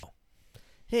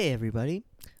Hey everybody,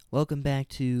 welcome back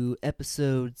to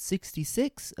episode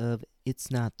 66 of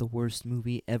It's Not the Worst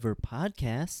Movie Ever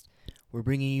podcast. We're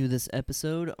bringing you this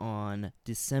episode on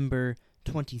December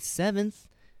 27th,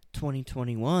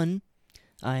 2021.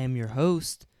 I am your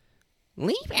host,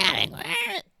 Lee Paddington,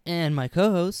 and my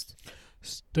co-host,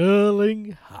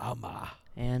 Sterling Hammer.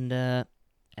 And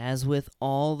as with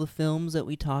all the films that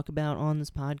we talk about on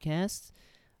this podcast,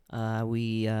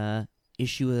 we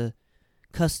issue a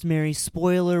customary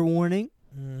spoiler warning.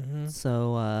 Mm-hmm.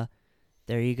 So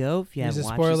there you go. If you There's a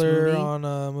haven't watched this spoiler movie, on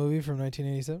a movie from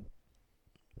 1987.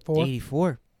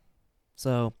 84.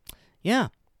 So yeah,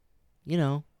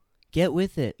 get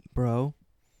with it, bro,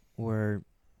 or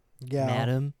Yeah.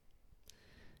 madam.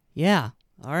 Yeah.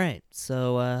 All right.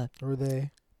 So Or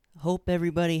they. hope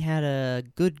everybody had a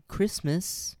good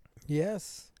Christmas.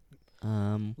 Yes.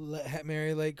 Um.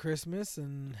 Merry late Christmas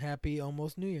and happy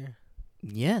almost New Year.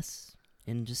 Yes.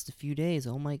 In just a few days.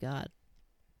 Oh my God.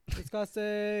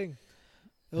 Disgusting.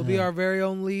 It'll be our very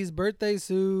own Lee's birthday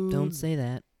soon. Don't say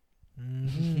that.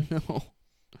 Mm-hmm. No.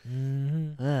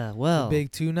 Mm-hmm. Well. The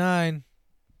big 2-9.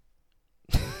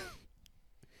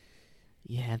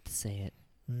 You have to say it.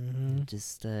 Mm-hmm.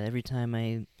 Just every time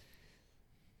I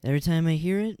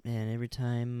hear it, and every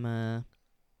time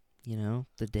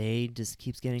the day just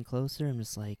keeps getting closer, I'm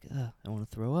just like, I want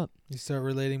to throw up. You start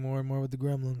relating more and more with the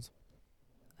Gremlins.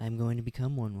 I'm going to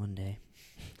become one day.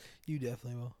 You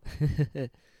definitely will.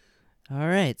 All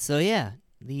right, so yeah,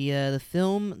 the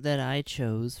film that I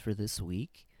chose for this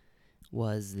week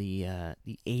was the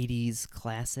 80s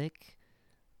classic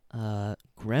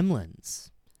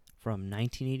Gremlins from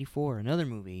 1984, another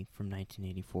movie from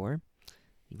 1984.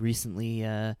 We recently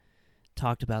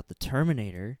talked about the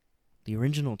Terminator, the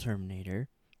original Terminator,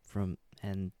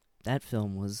 and that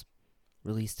film was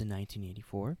released in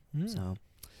 1984. So,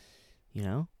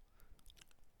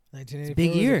 1984 big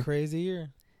was year. a crazy year.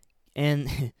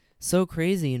 And so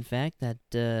crazy, in fact, that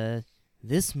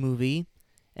this movie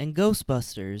and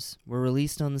Ghostbusters were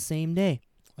released on the same day.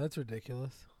 That's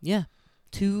ridiculous. Yeah,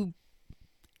 two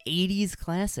 80s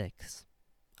classics.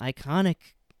 Iconic,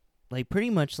 like pretty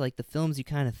much like the films you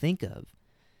kind of think of.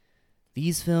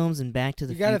 These films and Back to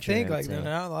the Future. You gotta think, I would like, say.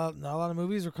 not a lot of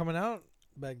movies were coming out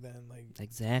back then. Like,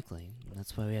 Exactly.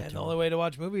 That's why we had and to. the only way to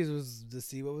watch movies was to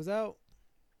see what was out.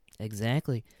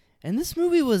 Exactly. And this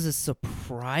movie was a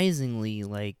surprisingly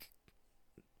like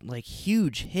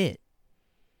huge hit.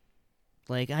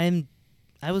 Like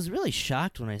I was really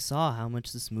shocked when I saw how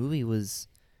much this movie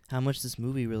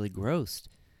really grossed.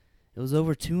 It was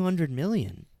over 200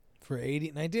 million. For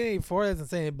 1984, that's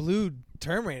insane. It blew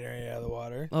Terminator out of the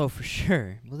water. Oh, for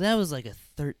sure. Well, that was like a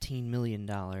 $13 million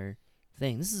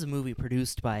thing. This is a movie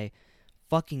produced by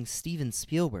fucking Steven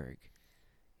Spielberg.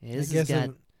 Yeah,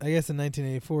 I guess in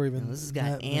 1984 even. this has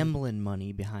got Amblin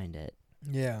money behind it.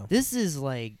 Yeah. This is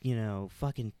like,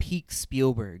 fucking peak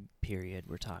Spielberg period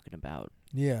we're talking about.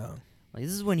 Yeah. Like,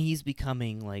 this is when he's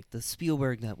becoming, like, the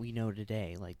Spielberg that we know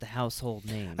today, like, the household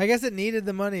name. I guess it needed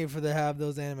the money for to have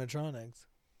those animatronics.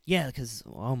 Yeah, because,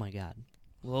 oh my God.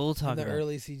 Well, we'll talk and the about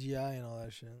early CGI and all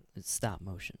that shit. it's stop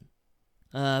motion.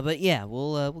 But yeah,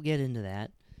 we'll get into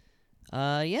that.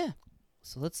 Yeah.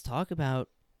 So let's talk about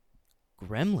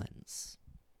Gremlins.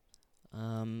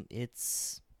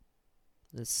 It's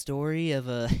the story of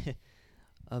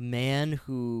a man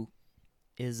who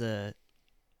is a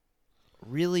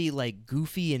really like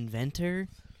goofy inventor,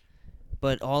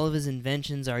 but all of his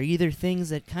inventions are either things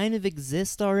that kind of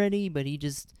exist already, but he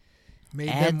just Made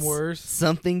adds them worse.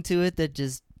 something to it that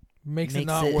just Makes it makes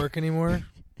not it- work anymore.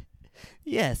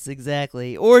 yes,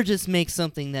 exactly, or just makes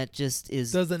something that just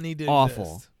is Doesn't need to awful.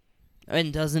 exist.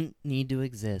 and doesn't need to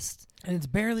exist. And it's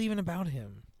barely even about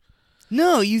him.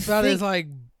 No, you It's about think his, like,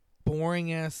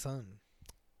 boring-ass son.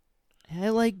 I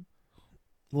like.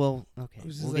 Well, okay,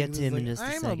 Who's just we'll like- get to him in like, just a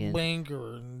I'm second. a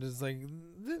banker. And just like,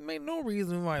 there ain't no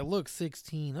reason why I look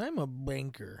 16. I'm a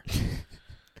banker.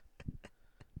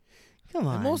 Come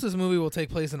on, And most of this movie will take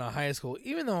place in a high school,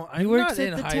 even though he I'm works not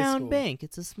in at the high town school. bank.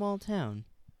 It's a small town.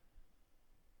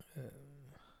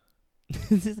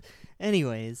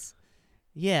 Anyways,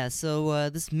 yeah. So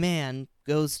this man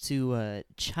goes to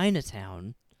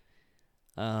Chinatown,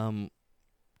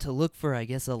 to look for, I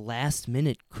guess, a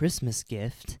last-minute Christmas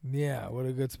gift. Yeah, what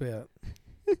a good spit.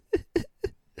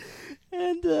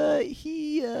 And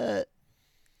he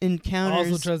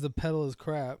encounters. Also tries to peddle his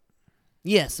crap.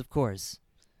 Yes, of course.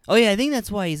 Oh yeah, I think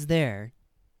that's why he's there,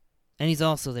 and he's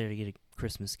also there to get a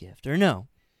Christmas gift. Or no,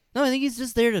 I think he's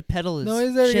just there to peddle his. No,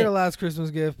 he's there to shit. get a last Christmas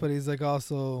gift, but he's like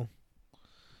also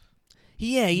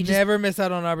He just never miss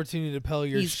out on an opportunity to peddle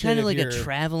your he's shit. kind of if like a you're-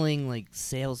 traveling like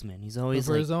salesman. He's always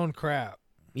for like his own crap.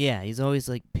 Yeah, he's always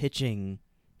like pitching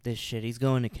this shit. He's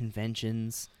going to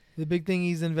conventions. The big thing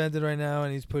he's invented right now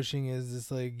and he's pushing is this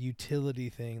like utility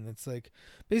thing that's like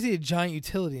basically a giant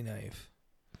utility knife.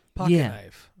 Pocket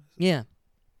knife. Yeah.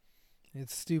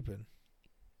 It's stupid.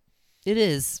 It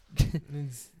is.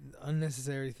 It's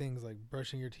unnecessary things like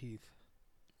brushing your teeth.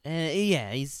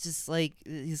 Yeah, he's just like,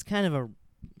 he's kind of a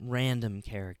random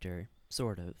character,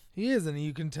 sort of. He is, and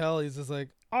you can tell he's just like,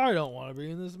 I don't want to be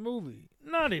in this movie.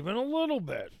 Not even a little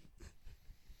bit.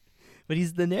 But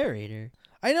he's the narrator.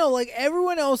 I know, like,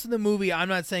 everyone else in the movie, I'm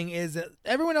not saying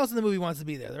everyone else in the movie wants to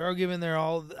be there. They're all giving their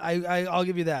all, I'll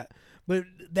give you that. But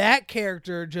that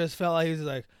character just felt like he was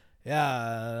like,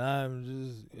 yeah,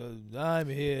 I'm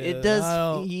here. It does,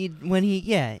 I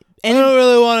don't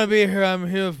really want to be here. I'm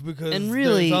here because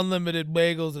really, there's unlimited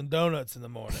bagels and donuts in the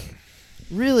morning.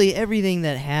 Really, everything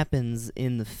that happens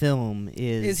in the film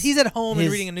is he's at home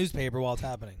and reading a newspaper while it's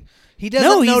happening. He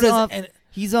doesn't notice.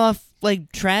 He's off,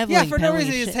 like, traveling. Yeah, for no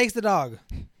reason, he just takes the dog.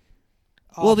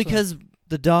 Well, because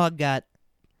the dog got,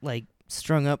 like,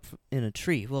 strung up in a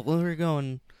tree. Well, when we're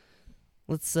going,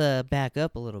 let's back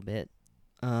up a little bit.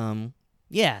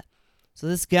 Yeah. So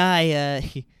this guy,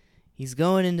 he's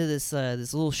going into this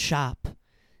little shop,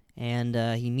 and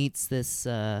he meets this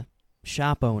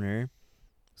shop owner.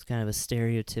 It's kind of a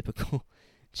stereotypical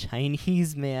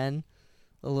Chinese man,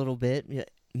 a little bit. Yeah,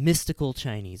 mystical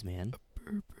Chinese man.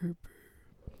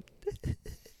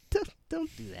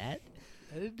 Don't do that.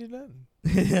 I didn't do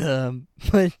nothing.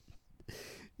 But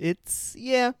it's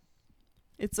a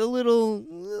little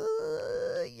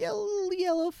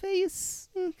yellow face,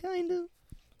 kind of.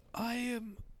 I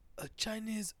am a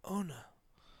Chinese owner.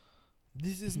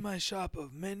 This is my shop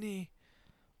of many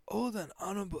old and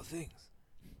honorable things.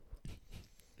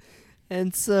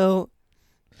 And so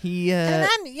he and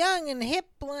I'm young and hip,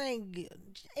 like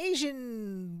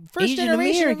Asian Asian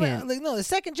generation American. the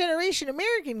second generation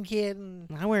American kid. And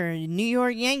I wear a New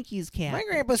York Yankees cap. my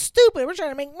grandpa's stupid. We're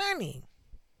trying to make money.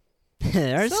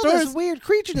 Our Sell store's this weird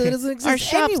creature that doesn't exist our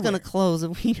shop's anywhere. gonna close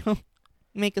if we don't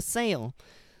make a sale.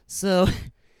 So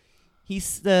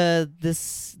he's the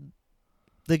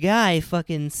guy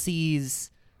fucking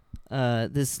sees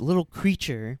this little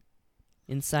creature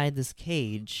inside this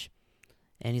cage.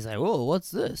 And he's like, "Whoa, what's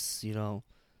this?" You know,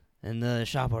 and the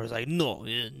shop owner's like, "No,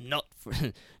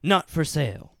 not for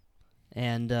sale."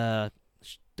 And the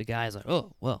guy's like,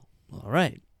 "Oh, well, all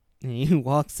right." And he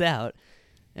walks out,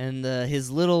 and his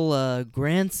little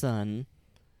grandson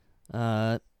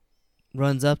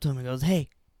runs up to him and goes,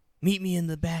 "Hey, meet me in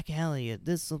the back alley at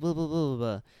this blah blah blah blah."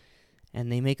 Blah.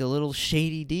 And they make a little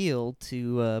shady deal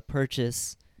to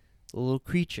purchase the little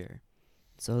creature.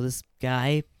 So this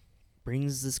guy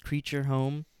brings this creature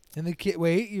home. And the kid,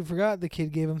 wait, you forgot the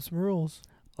kid gave him some rules.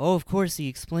 Oh, of course, he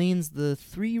explains the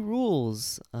 3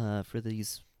 rules for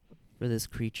this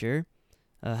creature,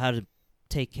 how to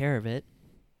take care of it.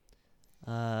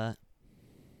 Don't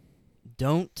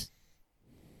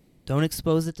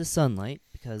expose it to sunlight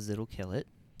because it'll kill it.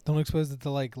 Don't expose it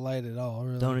to like light at all.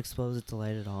 Really. Don't expose it to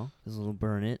light at all because it'll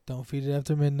burn it. Don't feed it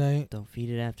after midnight. Don't feed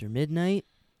it after midnight.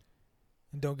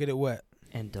 And don't get it wet.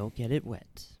 And don't get it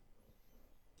wet.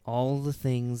 All the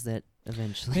things that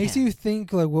eventually makes you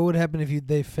think, like, what would happen if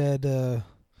they fed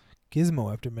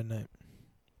Gizmo after midnight?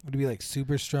 Would it be like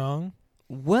super strong?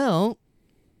 Well,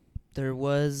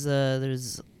 there's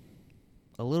a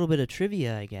little bit of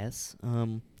trivia, I guess.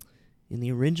 In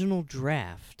the original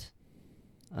draft,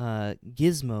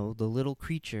 Gizmo, the little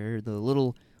creature, the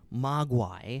little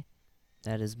mogwai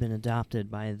that has been adopted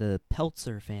by the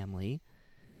Peltzer family,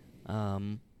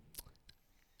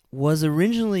 was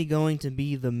originally going to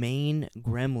be the main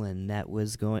gremlin that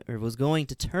was going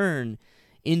to turn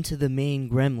into the main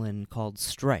gremlin called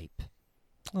Stripe.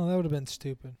 Oh, that would have been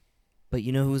stupid. But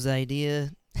you know whose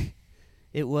idea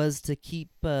it was to keep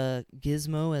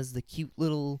Gizmo as the cute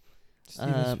little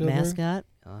mascot?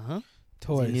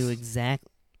 Toys. He knew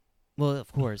well,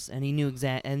 of course, and he knew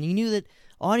that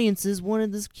audiences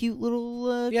wanted this cute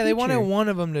little yeah, they creature. wanted one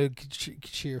of them to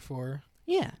cheer for.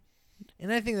 Yeah.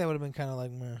 And I think that would have been kind of like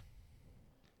meh.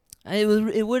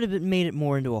 It would have made it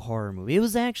more into a horror movie. It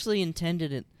was actually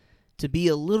intended to be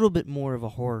a little bit more of a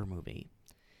horror movie.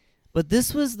 But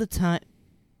this was the time...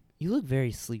 You look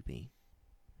very sleepy.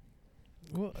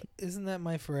 Well, isn't that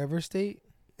my forever state?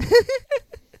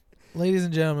 Ladies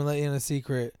and gentlemen, let you in a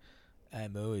secret.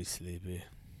 I'm always sleepy.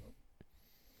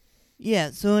 Yeah,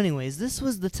 so anyways, this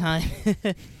was the time...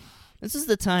 This is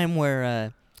the time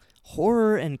where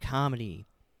horror and comedy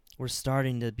were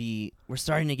starting to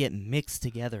get mixed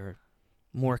together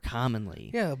more commonly.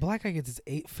 Yeah, a black guy gets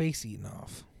his face eaten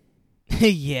off.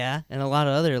 Yeah, and a lot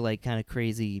of other like kind of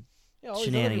crazy Yeah, all these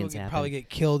other people shenanigans could happen. probably get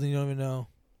killed and you don't even know.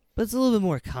 But it's a little bit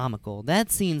more comical.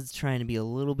 That scene's trying to be a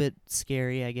little bit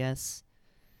scary, I guess.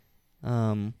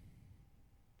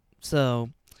 So,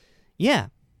 yeah,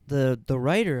 the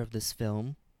writer of this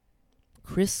film,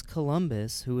 Chris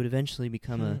Columbus, who would eventually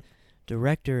become a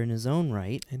director in his own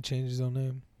right. And change his own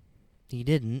name. He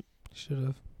didn't. Should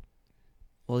have.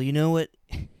 Well, you know what?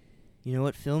 You know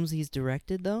what films he's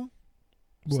directed, though?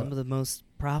 What? Some of the most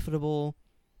profitable,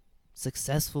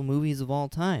 successful movies of all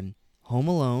time. Home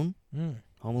Alone,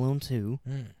 Home Alone 2,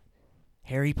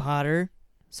 Harry Potter,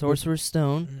 Sorcerer's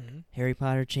Stone, Harry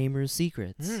Potter Chamber of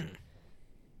Secrets.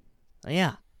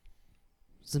 Yeah.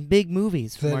 Some big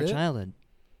movies from our childhood.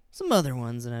 Some other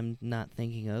ones that I'm not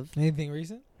thinking of. Anything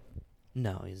recent?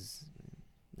 No.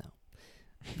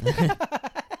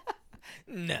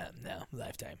 No.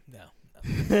 Lifetime. No.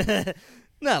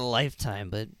 Not a Lifetime,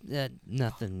 but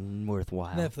nothing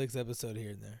worthwhile. Netflix episode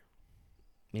here and there.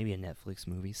 Maybe a Netflix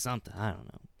movie, something. I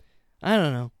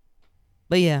don't know.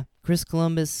 But yeah, Chris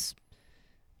Columbus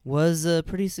was a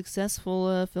pretty successful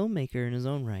filmmaker in his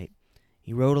own right.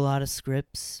 He wrote a lot of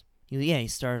scripts. He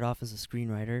started off as a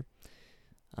screenwriter.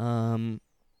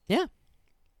 Yeah.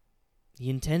 He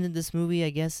intended this movie, I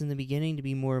guess, in the beginning to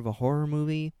be more of a horror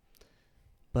movie.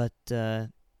 But,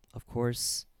 of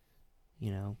course,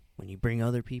 when you bring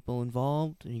other people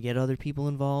involved and you get other people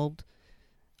involved,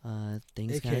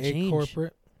 things kind of change.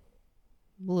 Corporate.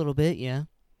 A little bit, yeah.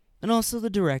 And also the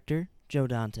director, Joe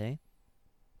Dante.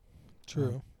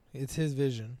 True. It's his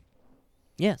vision.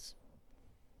 Yes.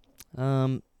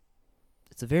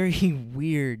 It's a very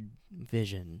weird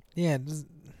vision. Yeah, this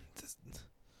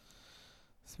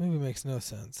movie makes no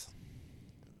sense.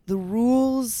 The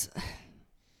rules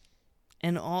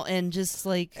and just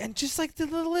like the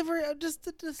delivery,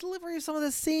 the delivery of some of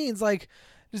the scenes, like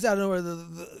just out of nowhere,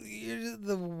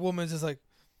 the woman's just like,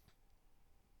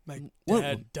 my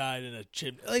dad died in a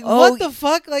chimney. Like, what the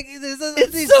fuck? Like,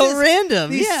 it's so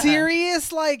random. These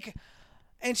serious, like,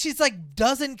 and she's like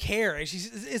doesn't care. And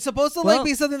it's supposed to like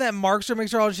be something that marks her,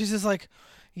 makes her all. She's just like,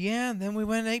 yeah. And then we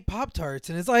went and ate Pop-Tarts,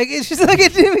 and it's just like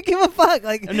it didn't give a fuck.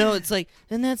 Like, no, it's like,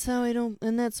 and that's why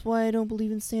I don't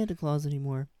believe in Santa Claus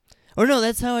anymore. Or no,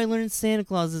 that's how I learned Santa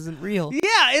Claus isn't real.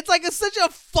 Yeah, it's like such a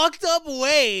fucked up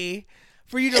way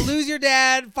for you to lose your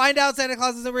dad, find out Santa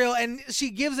Claus isn't real, and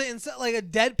she gives it in like a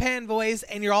deadpan voice,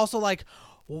 and you're also like,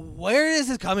 where is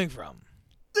this coming from?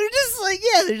 They're just like,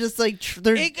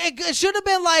 it should have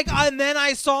been like, and then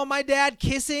I saw my dad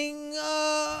kissing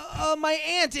my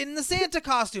aunt in the Santa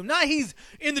costume. Not he's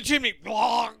in the chimney,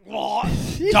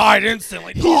 died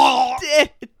instantly,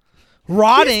 dead.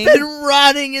 Rotting. He's been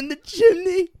rotting in the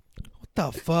chimney.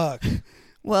 What the fuck?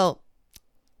 Well,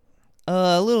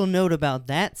 a little note about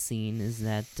that scene is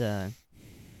that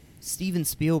Steven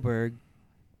Spielberg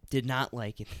did not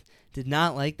like it. Did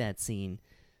not like that scene.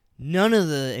 None of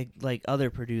the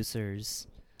other producers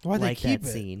liked that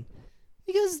scene.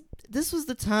 Because this was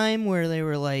the time where they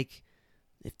were like,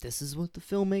 if this is what the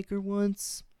filmmaker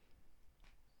wants,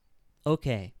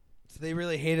 okay. So they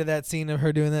really hated that scene of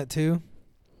her doing that too?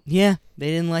 Yeah,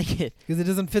 they didn't like it. Because it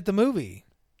doesn't fit the movie.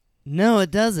 No, it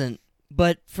doesn't.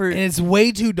 And it's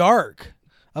way too dark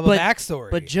of a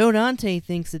backstory. But Joe Dante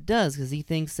thinks it does, because he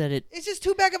thinks that it's just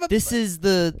too back of a... This is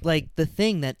the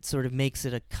thing that sort of makes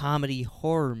it a comedy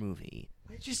horror movie.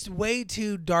 It's just way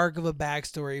too dark of a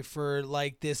backstory for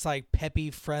this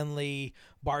peppy, friendly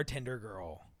bartender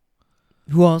girl.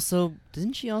 Who also...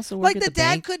 Didn't she also work at the bank? Like, the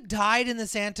dad could died in the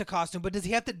Santa costume, but does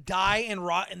he have to die and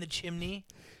rot in the chimney?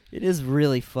 It is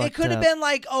really fucked up. It could have been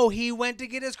like, oh, he went to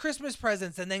get his Christmas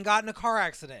presents and then got in a car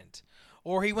accident.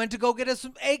 Or he went to go get us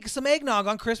some eggnog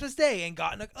on Christmas Day and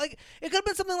got in a... Like, it could have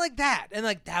been something like that. And,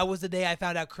 that was the day I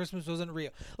found out Christmas wasn't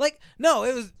real. Like, no,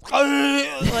 it was... what's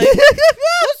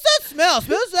that smell? It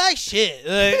smells like shit.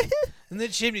 And then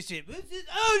chimney sweep.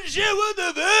 Oh, shit, what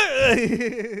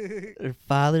the fuck? Her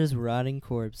father's rotting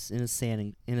corpse in a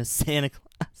Santa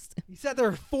Claus. He sat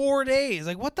there 4 days.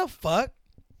 Like, what the fuck?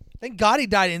 Thank God he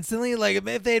died instantly. Like,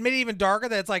 if they had made it even darker,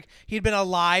 that it's like he'd been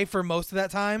alive for most of that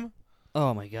time.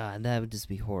 Oh my God, that would just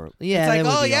be horrible. Yeah, it's like,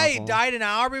 that would be awful. He died an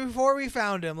hour before we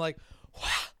found him. Like, wow.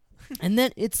 And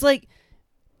then it's like,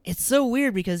 it's so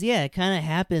weird because it kind of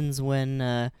happens when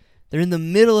they're in the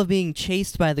middle of being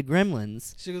chased by the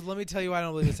gremlins. She goes, "Let me tell you why I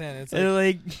don't believe in Santa." It's and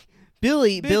like,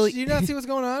 Billy, do you not see what's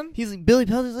going on? He's like, Billy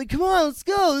Peltzer's like, "Come on, let's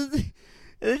go."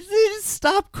 They just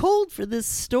stop cold for this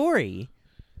story.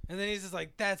 And then he's just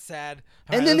like, that's sad.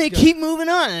 And then they keep moving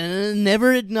on and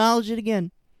never acknowledge it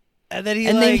again. And then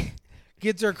he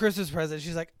gets her a Christmas present.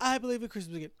 She's like, I believe in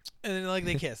Christmas again. And then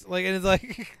they kiss. And it's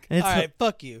like, all right,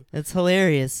 fuck you. It's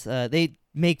hilarious. They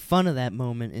make fun of that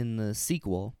moment in the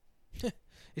sequel.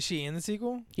 Is she in the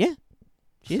sequel? Yeah,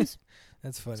 she is.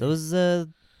 That's funny. So is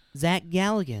Zach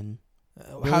Galligan.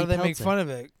 How do they make Peltzer. fun of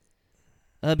it?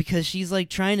 Because she's like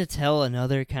trying to tell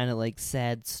another kind of like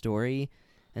sad story,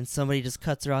 and somebody just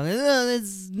cuts her off.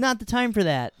 It's not the time for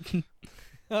that.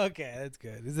 Okay, that's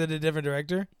good. Is it a different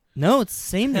director? No, it's the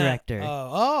same director.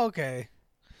 Oh, okay.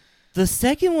 The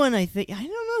second one, I don't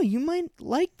know. You might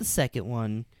like the second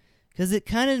one because it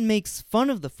kind of makes fun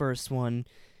of the first one,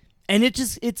 and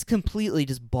it's completely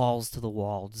just balls to the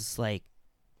wall. Just like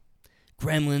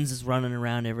Gremlins is running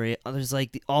around there's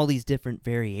like all these different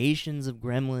variations of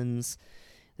Gremlins.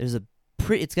 There's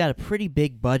it's got a pretty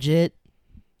big budget,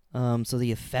 so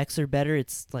the effects are better.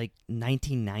 It's like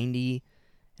 1990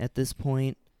 at this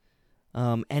point,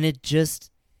 and it's just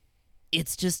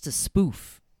a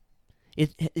spoof.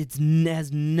 It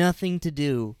has nothing to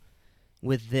do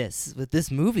with this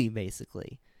movie,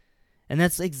 basically. And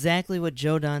that's exactly what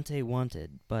Joe Dante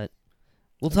wanted. But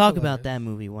we'll talk about that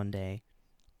movie one day.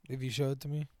 If you show it to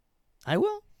me. I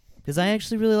will. Because I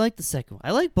actually really like the second one.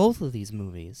 I like both of these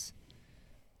movies.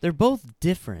 They're both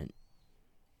different.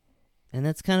 And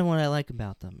that's kind of what I like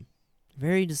about them.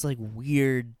 Very just like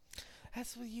weird.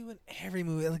 That's what you in every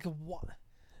movie. Like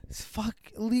fuck,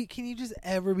 Lee, can you just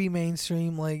ever be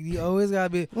mainstream? Like, you always gotta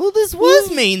be. Well, this was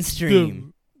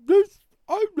mainstream.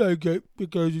 I like it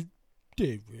because it's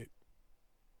different.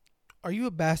 Are you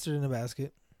a bastard in a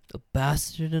basket? A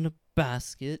bastard in a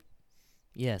basket.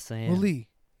 Yes, I am. Well, Lee,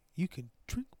 you can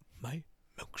drink my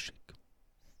milkshake.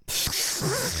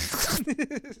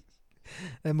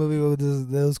 That movie,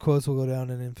 those quotes will go down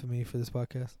in infamy for this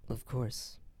podcast. Of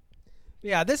course.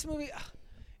 Yeah, this movie,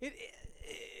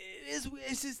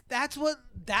 it's just that's what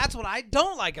I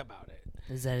don't like about it.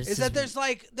 Is that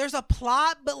there's a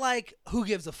plot, but like who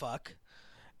gives a fuck,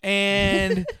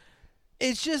 and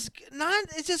it's just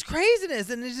craziness,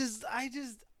 and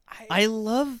I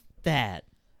love that.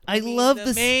 I love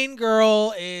the main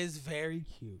girl is very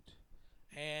cute,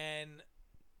 and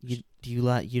you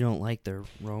don't like their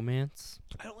romance?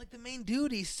 I don't like the main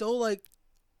dude. He's so like.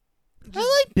 I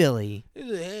like Billy.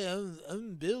 Hey,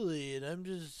 I'm Billy, and I'm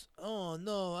just. Oh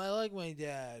no, I like my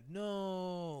dad.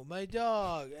 No, my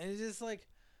dog, and it's just like.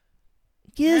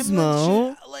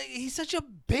 Gizmo. Like, he's such a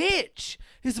bitch.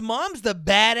 His mom's the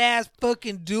badass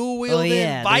fucking dual wielding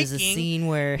Viking. There's a scene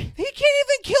where he can't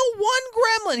even kill one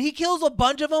gremlin. He kills a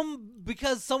bunch of them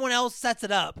because someone else sets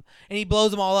it up, and he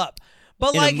blows them all up.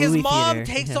 But like his mom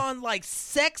takes on like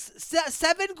 7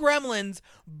 gremlins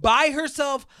by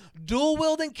herself, dual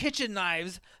wielding kitchen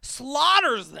knives,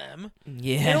 slaughters them.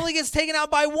 Yeah. And only gets taken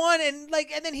out by one, and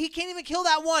then he can't even kill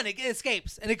that one. It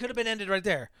escapes, and it could have been ended right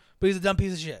there. But he's a dumb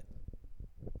piece of shit.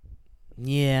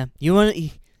 Yeah. You want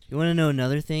to know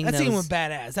another thing? That scene was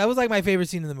badass. That was like my favorite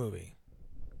scene in the movie.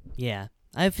 Yeah.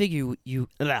 I figured you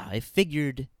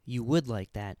would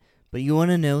like that. But you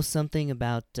want to know something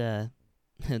about the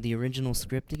original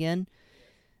script again?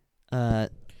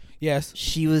 Yes.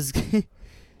 She was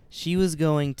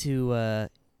going to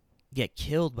get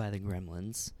killed by the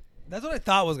gremlins. That's what I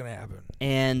thought was going to happen.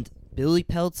 And Billy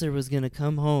Peltzer was going to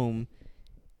come home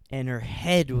and her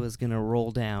head was going to roll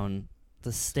down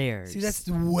the stairs. See, that's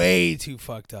way too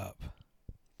fucked up.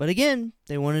 But again,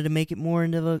 they wanted to make it more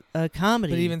into a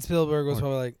comedy. But even Spielberg was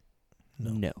probably like,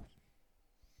 no,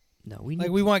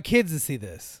 we want kids to see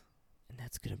this. And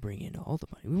that's going to bring in all the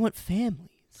money. We want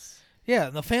families.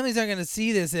 Yeah, the families aren't going to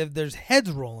see this if there's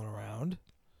heads rolling around.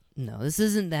 No, this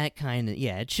isn't that kind of...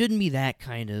 Yeah, it shouldn't be that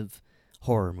kind of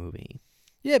horror movie.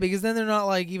 Yeah, because then they're not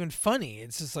like even funny.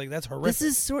 It's just like, that's horrific.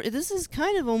 This is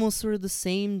kind of almost sort of the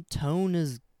same tone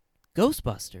as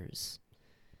Ghostbusters.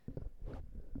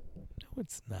 No,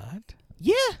 it's not.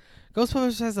 Yeah.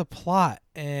 Ghostbusters has a plot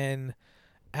and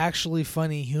actually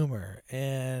funny humor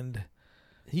and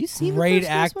Have you seen great the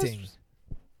first acting. Ghostbusters?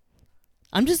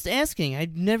 I'm just asking. I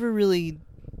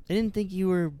didn't think you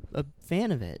were a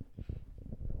fan of it.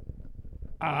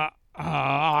 I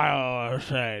always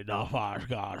say the first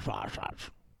Ghostbusters.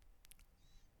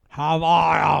 Have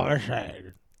I always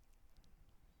said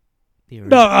the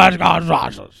first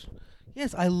Ghostbusters?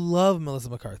 Yes, I love Melissa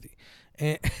McCarthy.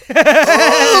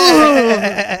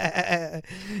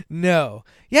 No.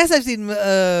 Yes, I've seen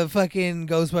fucking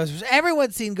Ghostbusters.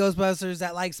 Everyone's seen Ghostbusters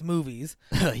that likes movies.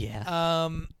 Oh, yeah.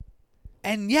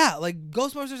 And yeah, like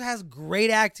Ghostbusters has great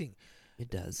acting. It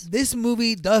does. This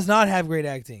movie does not have great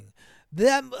acting.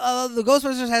 The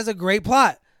Ghostbusters has a great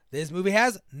plot. This movie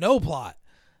has no plot.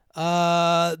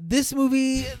 This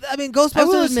movie, I mean, Ghostbusters. I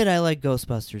will admit I like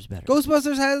Ghostbusters better.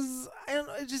 Ghostbusters has, I don't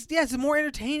know, it's more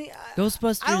entertaining.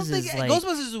 Ghostbusters I don't think is like...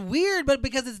 Ghostbusters is weird, but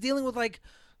because it's dealing with like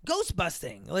ghost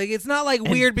busting. Like it's not like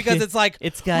weird because it's like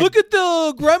it's got look at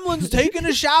the gremlins taking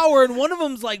a shower and one of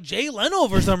them's like Jay Leno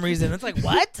for some reason. It's like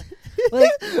what?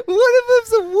 Like one of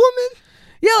them's a woman.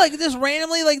 Yeah, like just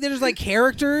randomly, like there's like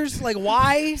characters. Like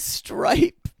why?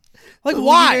 Stripe. Like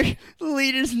why? The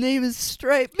leader's name is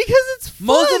Stripe because it's fun.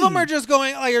 Most of them are just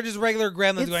going like are just regular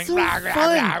gremlins It's going. so Rah, rah,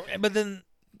 fun. rah, but then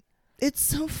It's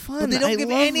so fun. but they don't I give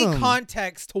love any them.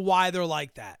 context to why they're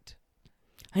like that.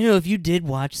 I know if you did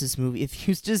watch this movie, if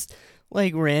you just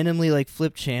like randomly like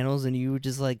flip channels and you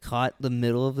just like caught the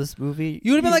middle of this movie,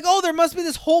 You would have been like, oh, there must be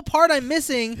this whole part I'm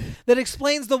missing that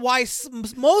explains the why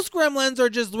most gremlins are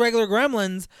just regular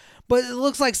gremlins, but it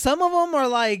looks like some of them are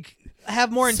like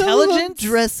have more some of them intelligence.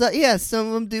 dress up. Yeah, some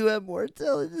of them do have more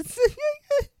intelligence.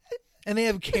 And they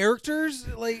have characters,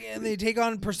 like, and they take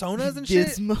on personas and shit.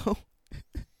 Gizmo.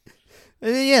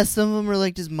 And then, yeah, some of them are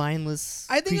like just mindless.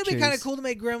 I think it'd be kind of creatures. cool to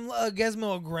make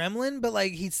Gizmo a gremlin, but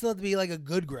like he'd still have to be like a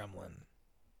good gremlin.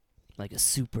 Like a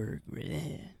super.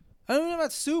 I don't know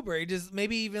about super. He just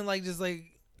maybe even like just like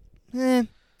I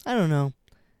don't know.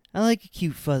 I like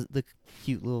the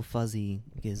cute little fuzzy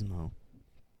Gizmo.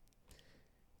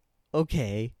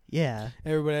 Okay, yeah.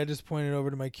 everybody. I just pointed over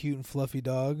to my cute and fluffy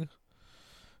dog,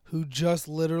 who just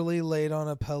literally laid on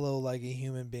a pillow like a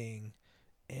human being,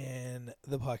 and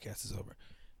the podcast is over.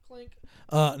 Clink.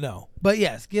 No, but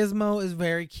yes, Gizmo is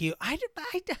very cute. I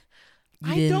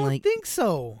didn't don't like- think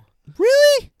so.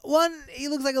 Really? One, he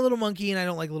looks like a little monkey, and I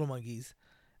don't like little monkeys.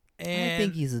 And I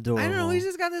think he's adorable. I don't know. He's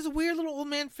just got this weird little old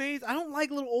man face. I don't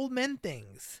like little old men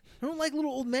things. I don't like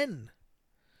little old men.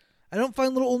 I don't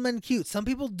find little old men cute. Some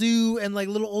people do, and like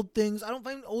little old things. I don't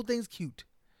find old things cute.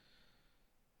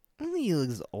 I don't think he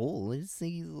looks old. I just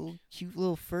think he's a little cute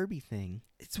little Furby thing.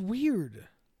 It's weird.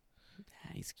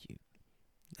 He's cute.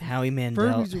 Howie Mandel.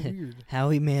 Furbies are weird.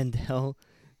 Howie Mandel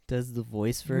does the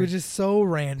voice for. Which is so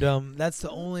random. That's the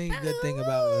only good thing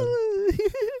about him.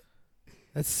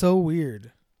 That's so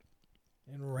weird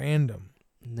and random.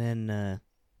 And then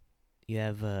you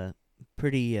have a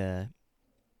pretty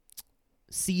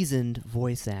seasoned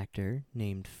voice actor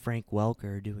named Frank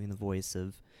Welker doing the voice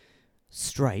of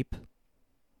Stripe.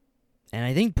 And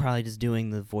I think probably just doing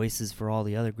the voices for all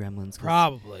the other gremlins.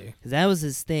 Probably. Because that was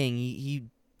his thing. He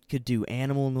could do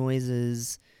animal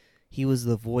noises. He was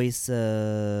the voice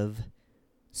of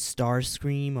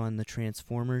Starscream on the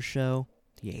Transformers show,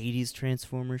 the 80s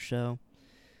Transformers show.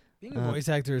 Being a voice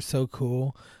actor is so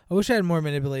cool. I wish I had more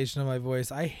manipulation of my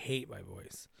voice. I hate my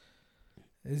voice.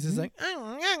 It's just like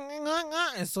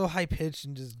it's so high pitched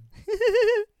and just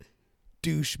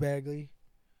douchebagly.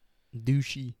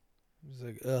 Douchey. It's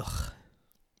like ugh.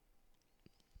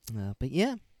 But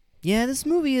yeah, this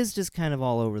movie is just kind of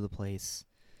all over the place.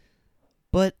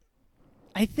 But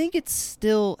I think it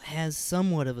still has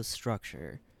somewhat of a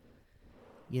structure.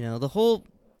 You know, the whole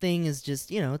thing is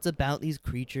just, it's about these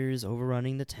creatures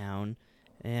overrunning the town,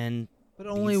 and But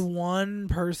only one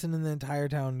person in the entire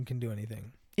town can do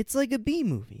anything. it's like a B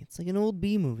movie. It's like an old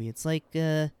B movie. It's like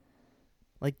The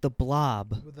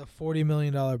Blob. With a $40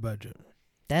 million budget.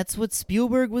 That's what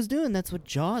Spielberg was doing. That's what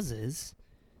Jaws is.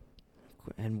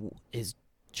 And is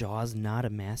Jaws not a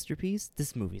masterpiece?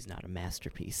 This movie's not a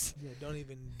masterpiece. Yeah, don't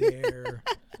even dare.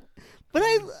 But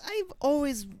I've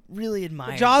always really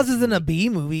admired Jaws this isn't a movie. B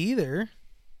movie either.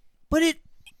 But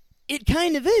it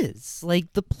kind of is.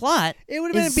 Like, the plot, It would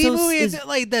have been a Is B so- movie is- if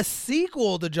like the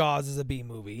sequel to Jaws is a B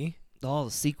movie. all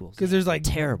the sequels. Because there's like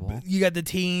terrible. You got the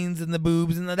teens and the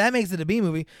boobs, and that makes it a B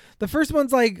movie. The first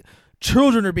one's like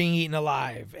children are being eaten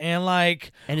alive, and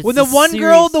like And it's when the a one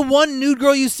girl, series- the one nude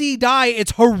girl you see die,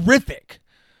 it's horrific.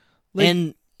 Like,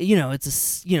 and,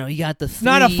 it's you got the three,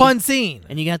 not a fun scene.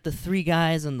 And you got the three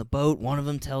guys on the boat. One of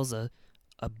them tells a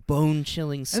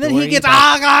bone-chilling And story. then he gets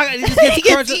about- and he just gets, he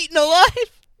gets crushed. eaten alive.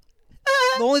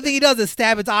 The only thing he does is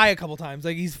stab its eye a couple times.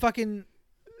 Like he's fucking.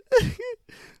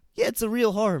 Yeah, it's a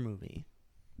real horror movie.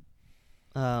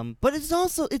 But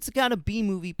it's got a B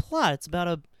movie plot. It's about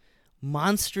a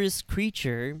monstrous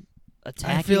creature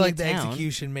attacking I feel like a the town.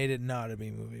 execution made it not a B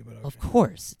movie, but okay. Of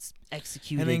course, it's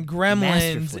executed. And then Gremlins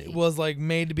masterfully. was like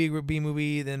made to be a B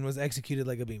movie, then was executed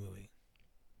like a B movie.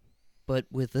 but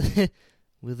with a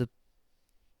with a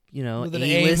With an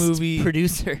A-list A-movie.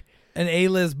 producer. An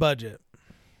A-list budget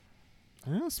I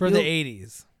don't know, for the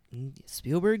 80s.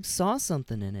 Spielberg saw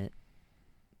something in it.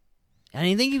 And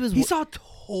I think he was. He saw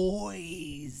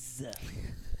toys.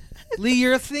 Lee,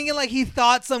 you're thinking like he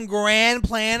thought some grand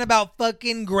plan about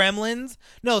fucking Gremlins?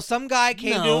 No, some guy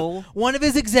came No. to one of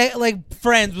his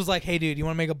friends was like, "Hey, dude, you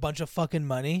want to make a bunch of fucking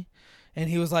money?" And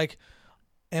he was like,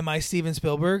 "Am I Steven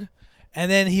Spielberg?" And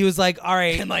then he was like, all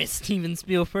right, Am I Steven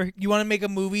Spielberg? you want to make a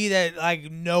movie that like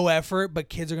no effort, but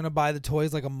kids are going to buy the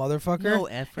toys like a motherfucker? No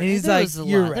effort. And he's There like, was a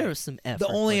you're lot. right. There was some effort. The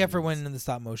only put effort in went this. into the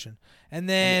stop motion. And And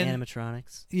then, the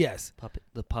animatronics. yes,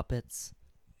 The puppets.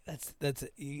 that's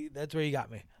where you got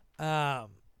me.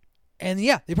 And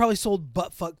yeah, they probably sold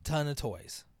butt fuck ton of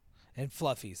toys and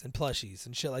fluffies and plushies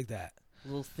and shit like that.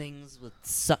 Little things with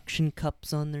suction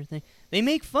cups on their thing. They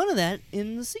make fun of that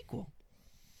in the sequel.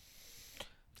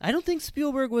 I don't think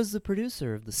Spielberg was the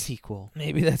producer of the sequel.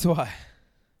 Maybe that's why.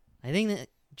 I think that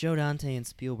Joe Dante and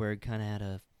Spielberg kind of had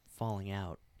a falling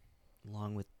out,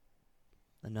 along with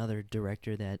another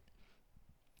director that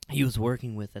he was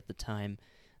working with at the time.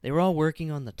 They were all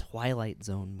working on the Twilight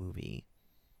Zone movie.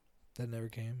 That never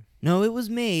came. No, it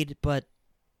was made, but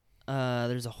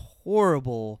there's a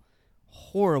horrible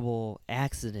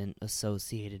accident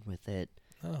associated with it.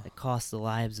 Oh, It cost the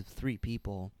lives of 3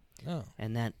 people, oh.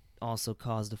 and that also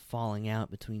caused a falling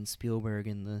out between Spielberg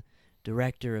and the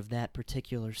director of that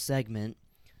particular segment,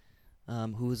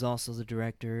 who was also the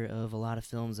director of a lot of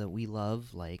films that we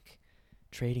love, like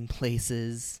Trading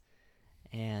Places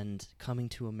and Coming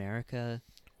to America.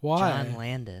 Why? John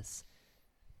Landis.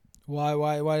 Why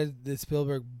did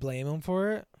Spielberg blame him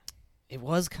for it? It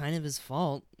was kind of his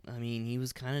fault. I mean, he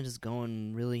was kind of just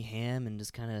going really ham and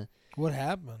just kind of... What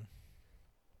happened?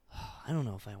 I don't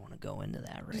know if I want to go into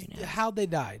that right now. How'd they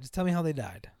die? Just tell me how they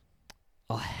died.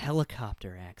 A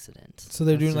helicopter accident. So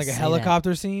they're Let's doing just like a say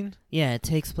helicopter scene? that. Yeah, it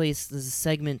takes place. This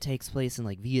segment takes place in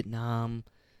like Vietnam,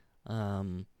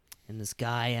 and this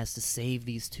guy has to save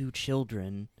these 2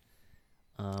 children.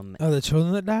 Oh, the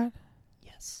children that died?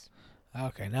 Yes.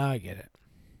 Okay, now I get it.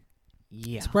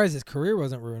 Yeah. Surprised his career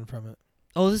wasn't ruined from it.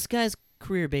 Oh, this guy's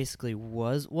career basically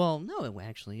was... Well, no, it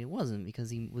wasn't, because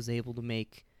he was able to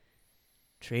make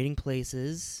Trading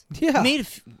Places. Yeah. He made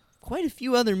quite a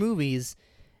few other movies,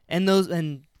 and those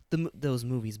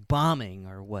movies bombing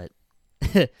are what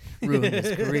ruined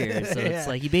his career. So Yeah. it's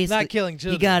like he basically... Not killing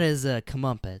children. He got his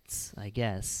comeuppance, I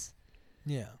guess.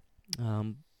 Yeah.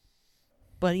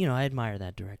 But, I admire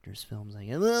that director's films. I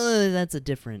guess. Well, that's a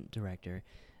different director.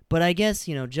 But I guess,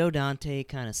 Joe Dante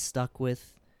kind of stuck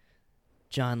with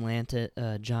John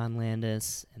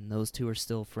Landis, and those 2 are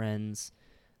still friends.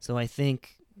 So I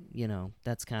think,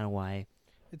 that's kind of why.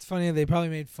 It's funny, they probably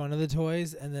made fun of the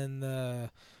toys, and then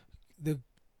the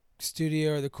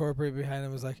studio or the corporate behind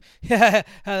them was like, yeah,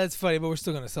 that's funny, but we're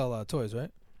still going to sell a lot of toys,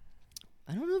 right?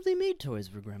 I don't know if they made toys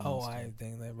for Gremlins. Oh, I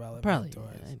think they probably Probably. made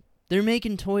toys. They're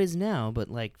making toys now, but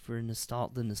like for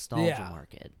the nostalgia Yeah.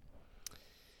 market.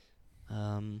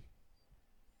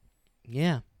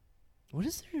 Yeah. What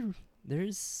is there?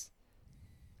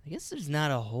 I guess there's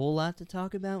not a whole lot to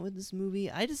talk about with this movie.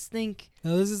 I just think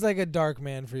No, this is like a dark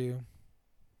man for you.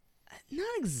 not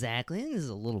exactly. I think this is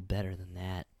a little better than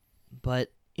that,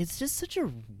 but it's just such a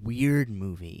weird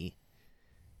movie.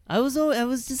 I was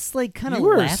just like kind of You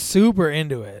were laughing. super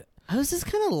into it. I was just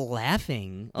kind of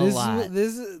laughing a lot.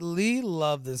 Lee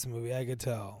loved this movie, I could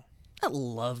tell. I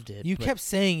loved it. You but kept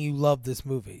saying you loved this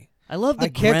movie. I love the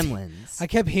Gremlins. I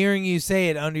kept hearing you say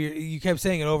it you kept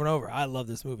saying it over and over. I love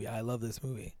this movie. I love this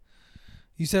movie.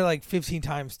 You said it like 15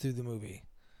 times through the movie.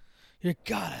 You're like,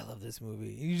 God, I love this movie.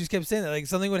 You just kept saying that. Like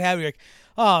something would happen. You're like,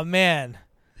 oh man,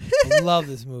 I love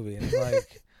this movie. And I'm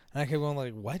like, and I kept going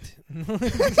like, what?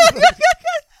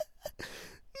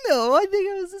 No, I think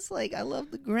I was just like, I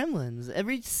love the Gremlins.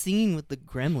 Every scene with the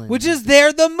Gremlins. Which is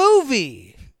they're the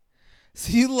movie.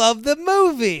 So you love the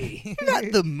movie.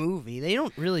 not the movie. They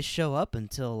don't really show up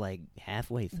until like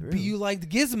halfway through. But you liked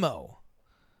Gizmo.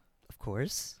 Of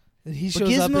course. And he But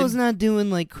shows up Gizmo's in, not doing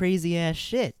like crazy ass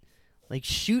shit. Like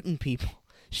shooting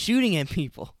at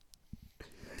people.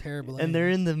 terrible. And they're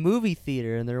in the movie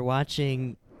theater and they're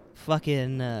watching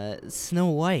fucking Snow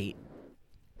White.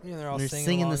 Yeah, they're all And they're singing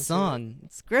singing along the to it. song.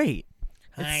 It's great.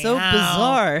 It's so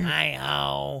bizarre. I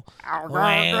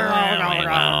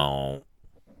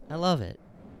I love it.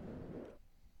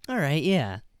 All right,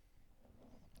 yeah.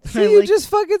 See, you just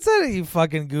fucking said it, you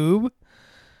fucking goob.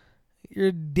 You're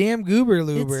a damn goober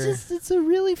loober. It's a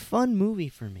really fun movie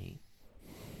for me.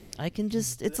 I can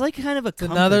just, it's like kind of a It's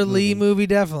comfort another movie. Lee movie,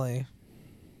 definitely.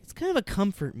 It's kind of a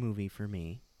comfort movie for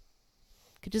me.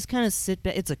 Could just kind of sit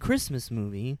back. It's a Christmas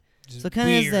movie. Just So it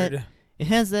kinda has that- weird. It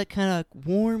has that kind of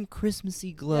warm,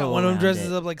 Christmassy glow. Yeah, one of them around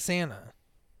dresses it. up like Santa.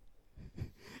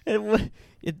 And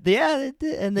and they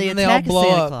then they all attack blow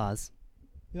Santa up. Claus.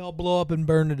 They all blow up and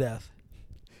burn to death.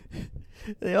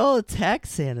 They all attack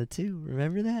Santa too.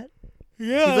 Remember that?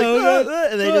 Yeah, He's like, "Ah,"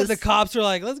 and they the just, cops are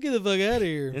like, let's get the fuck out of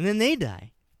here. and then they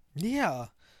die. Yeah.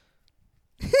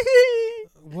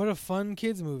 What a fun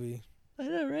kids movie. I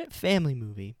know, right? Family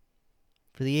movie,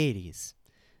 for the 80s.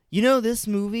 You know, this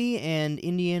movie and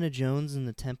Indiana Jones and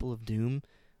the Temple of Doom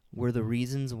were the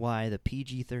reasons why the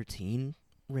PG-13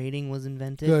 rating was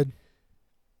invented. Good.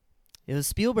 It was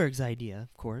Spielberg's idea,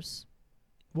 of course.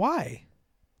 Why?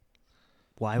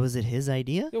 Why was it his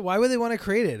idea? Yeah, why would they want to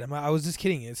create it? I was just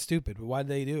kidding. It's stupid, but why did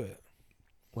they do it?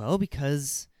 Well,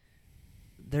 because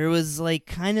there was like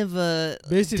kind of a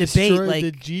Basically debate, destroyed like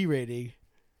the G rating.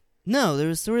 no, there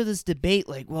was sort of this debate,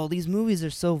 like, well, these movies are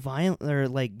so violent, or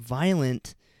like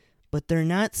violent, but they're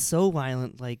not so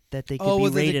violent, like that they could be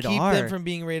was rated it to keep R. them from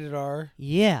being rated R?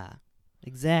 Yeah,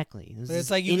 exactly. It was But it's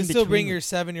this like you in can still bring between. your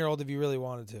 7-year-old if you really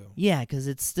wanted to. Yeah, because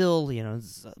it's still, you know,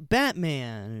 it's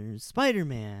Batman or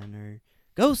Spider-Man or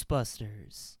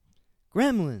Ghostbusters,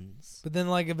 Gremlins. But then,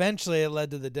 like, eventually it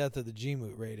led to the death of the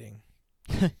G-Moot rating.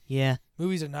 Yeah,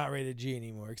 Movies are not rated G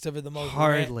anymore, except for the most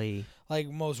hardly.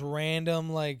 most random,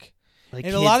 like Like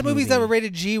and a lot of kids' movies that were movie.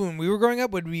 rated G when we were growing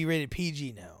up would be rated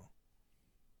PG now.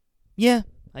 Yeah,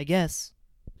 I guess.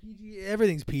 PG,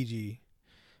 everything's PG.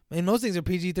 And most things are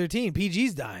PG-13.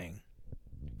 PG's dying.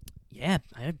 Yeah,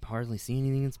 I've hardly seen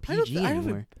anything that's I don't- PG I don't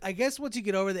anymore. I guess once you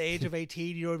get over the age of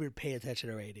 18, you don't even pay attention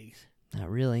to ratings. Not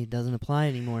really. It doesn't apply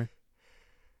anymore.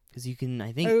 Because you can,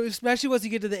 I think, Especially once you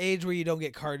get to the age where you don't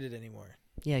get carded anymore.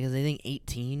 yeah, because I think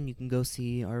 18 you can go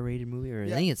see R-rated movie, or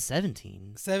Yeah. I think it's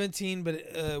 17. 17,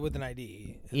 but with an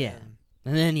ID. And Yeah. then-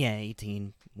 And then, yeah,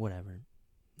 18, whatever.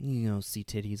 You know, see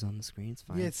titties on the screen, it's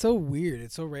fine. Yeah, it's so weird.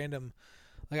 It's so random.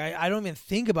 Like, I don't even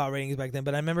think about ratings back then,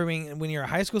 but I remember when you're a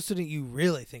high school student, you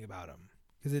really think about them.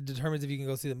 Because it determines if you can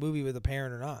go see the movie with a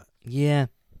parent or not. Yeah.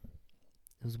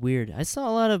 It was weird.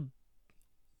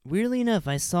 Weirdly enough,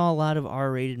 I saw a lot of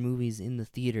R-rated movies in the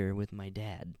theater with my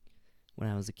dad when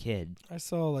I was a kid. I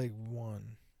saw, like,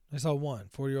 one. I saw one,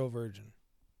 40-Year-Old Virgin.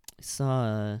 I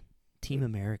saw Team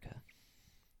America.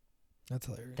 That's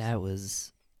hilarious. That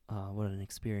was, what an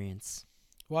experience.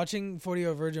 Watching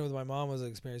 40-Year-Old Virgin with my mom was an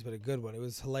experience, but a good one. It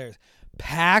was hilarious.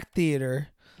 Packed theater.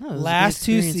 No, it was a good Last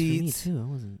two experience for me, seats. too. I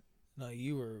wasn't. No,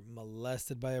 you were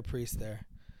molested by a priest there.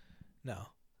 No.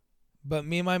 But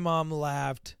me and my mom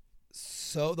laughed.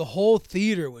 So the whole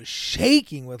theater was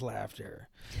shaking with laughter.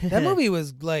 That movie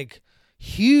was like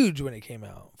huge when it came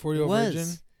out. 40-Year-Old was. Virgin.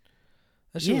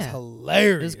 That shit was Yeah.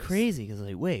 hilarious. It was crazy because,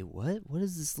 like, wait, what? What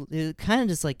is this? It kind of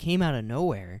just, like, came out of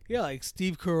nowhere. Yeah, like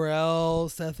Steve Carell,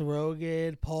 Seth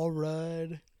Rogen, Paul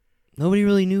Rudd. Nobody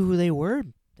really knew who they were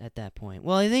at that point.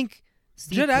 Well, I think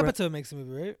Judd Apatow makes the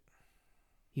movie, right?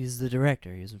 he was the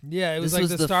director. He was Yeah, it was This like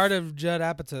was the the start of Judd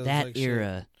Apatow's that like, shit.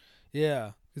 era.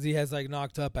 Yeah, because he has like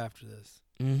Knocked Up after this.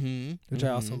 Mm-hmm. Which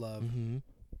I also love. Mm-hmm.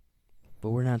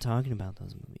 But we're not talking about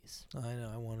those movies. I know.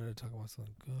 I wanted to talk about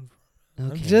something good. Okay,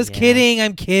 I'm just yeah. kidding.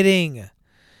 I'm kidding.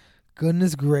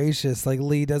 Goodness gracious. Like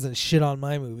Lee doesn't shit on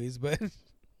my movies, but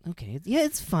Okay, yeah,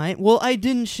 it's fine. Well, I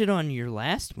didn't shit on your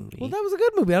last movie. well, that was a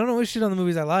good movie. I don't always shit on the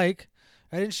movies I like.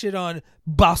 I didn't shit on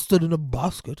Bastard in a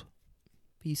Basket.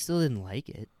 But you still didn't like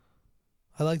it.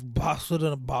 I liked Bastard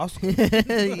in a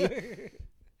Basket.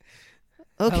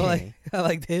 Okay. I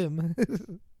liked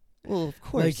him. Well, of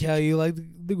course. Like how you liked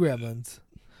the Gremlins.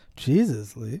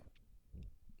 Jesus, Lee.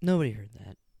 Nobody heard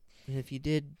that. And if you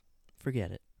did,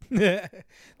 forget it.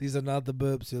 These are not the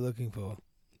burps you're looking for.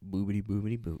 Boobity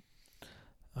boobity boop.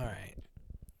 All right.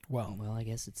 Well, Well, I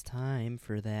guess it's time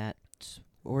for that.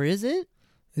 Or is it?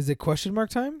 is it question mark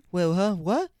time? Well,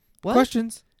 what? What?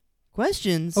 Questions.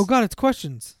 Questions? Oh, God, it's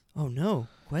questions. Oh, no.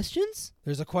 Questions?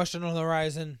 There's a question on the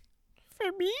horizon,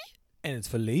 For me? and it's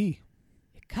for Lee.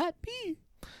 It can't be.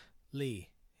 Lee,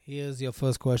 here's your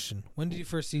first question. When did you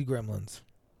first see Gremlins?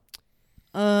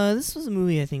 This was a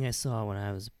movie I think I saw when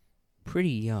I was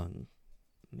pretty young.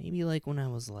 Maybe like when I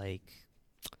was like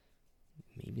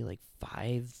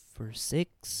 5 or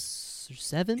 6 or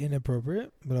 7.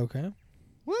 Inappropriate, but okay.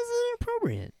 Was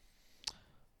inappropriate.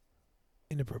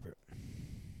 Inappropriate.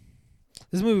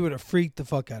 This movie would have freaked the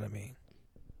fuck out of me.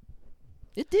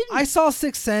 It didn't. I saw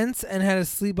Sixth Sense and had to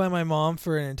sleep by my mom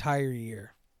for an entire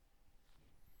year.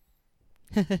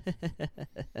 That's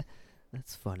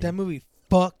funny. That movie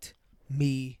fucked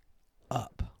me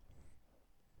up.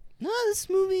 No, this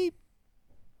movie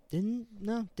didn't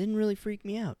really freak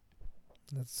me out.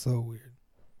 That's so weird.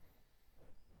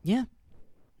 Yeah.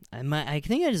 I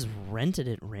think I just rented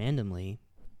it randomly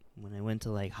when I went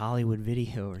to like Hollywood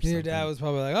Video or something. Your dad was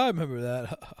probably like, "Oh, I remember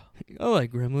that." I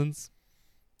like Gremlins.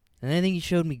 And I think he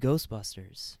showed me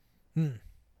Ghostbusters.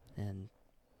 And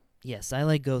yes, I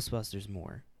like Ghostbusters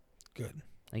more. Good.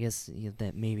 I guess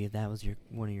that maybe if that was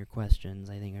one of your questions,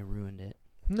 I think I ruined it.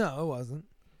 No, it wasn't.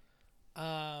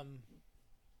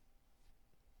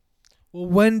 Well,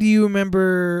 when do you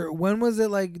remember? When was it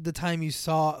like the time you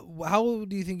saw? How old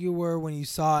do you think you were when you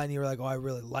saw it and you were like, "Oh, I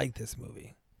really like this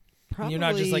movie"? And Probably you're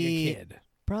not just like a kid.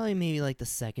 Probably maybe like the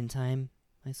second time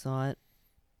I saw it.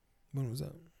 When was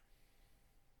that?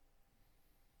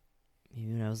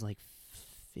 Maybe when I was like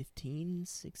 15,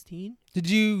 16. Did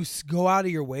you go out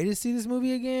of your way to see this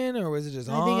movie again, or was it just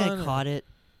on? I think I caught it.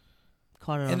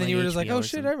 Caught it on And then like you were just like, HBO "Oh or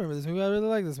shit, something. I remember this movie. I really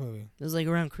like this movie." It was like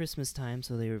around Christmas time,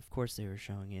 so of course they were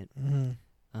showing it. Mm-hmm.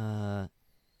 And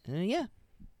then, yeah,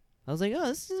 I was like, oh,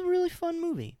 this is a really fun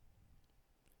movie.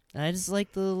 And I just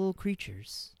like the little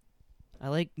creatures. I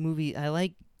like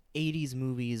 80s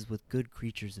movies with good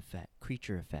creature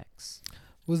effects.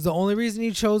 Was the only reason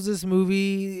you chose this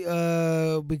movie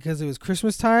because it was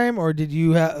Christmas time, or did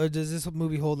you does this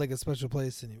movie hold like a special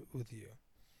place with you?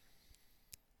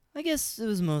 I guess it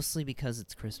was mostly because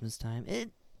it's Christmas time.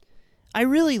 I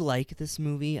really like this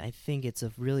movie. I think it's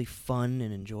a really fun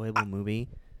and enjoyable movie.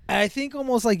 I think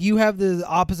almost like you have the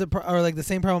opposite or like the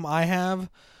same problem I have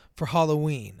for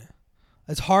Halloween.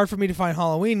 It's hard for me to find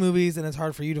Halloween movies, and it's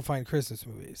hard for you to find Christmas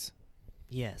movies.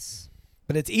 Yes.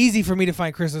 But it's easy for me to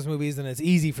find Christmas movies, and it's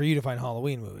easy for you to find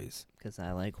Halloween movies. Because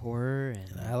I like horror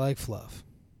and I like fluff.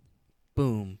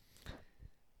 Boom.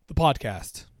 The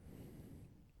podcast.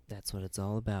 That's what it's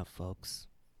all about, folks.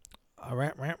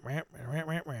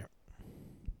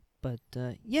 But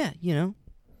yeah,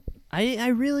 I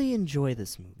really enjoy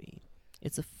this movie.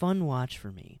 It's a fun watch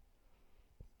for me.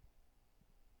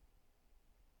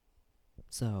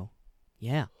 So,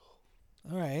 yeah.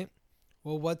 all right.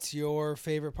 Well, what's your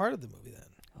favorite part of the movie then?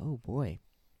 Oh, boy.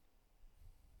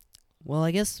 Well,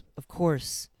 I guess, of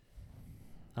course,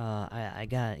 I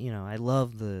got, I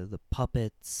love the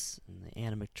puppets and the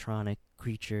animatronic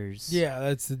creatures. Yeah,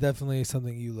 that's definitely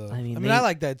something you love. I mean, I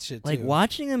like that shit too. Like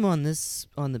watching them on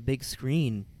the big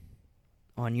screen,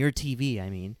 on your TV, I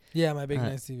mean. Yeah, my big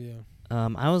nice TV.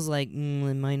 I was like, it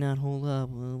might not hold up.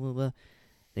 Blah, blah, blah.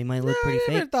 They might look pretty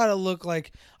I never fake. thought it looked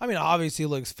like. I mean, obviously it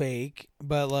looks fake,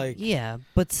 but like, Yeah,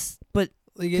 but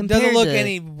like it compared doesn't look to-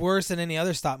 any worse than any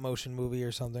other stop motion movie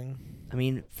or something. I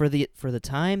mean, for the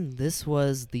time, this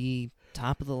was the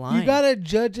top of the line. You gotta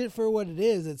judge it for what it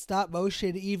is. It's stop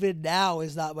motion. Even now,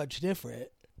 is not much different.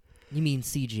 You mean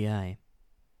CGI?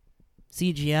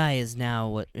 CGI is now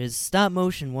what is stop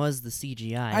motion was the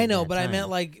CGI. I at know, that but I time. meant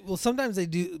like, well, sometimes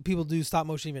people do stop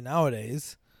motion even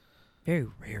nowadays. very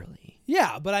rarely.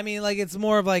 Yeah, but I mean, like, it's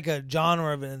more of like a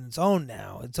genre of its own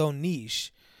now, its own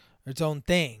niche, or its own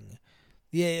thing.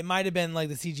 Yeah, it might have been like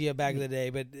the CGI back in the day,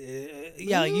 but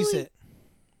yeah, like you said,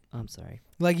 I'm sorry.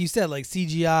 like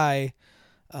CGI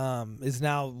is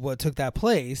now what took that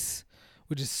place,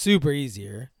 which is super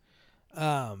easier.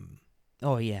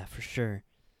 Oh yeah, for sure.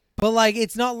 But like,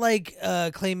 it's not like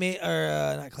not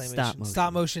claymation.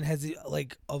 Stop motion. Has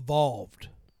like evolved.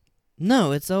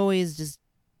 No, it's always just.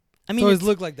 I mean, It's always it's-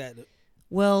 looked like that.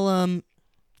 well,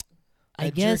 I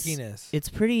That guess jerkiness. it's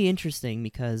pretty interesting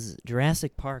because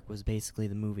Jurassic Park was basically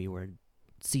the movie where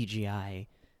CGI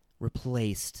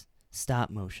replaced stop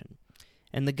motion.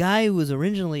 And the guy who was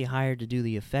originally hired to do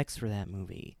the effects for that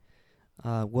movie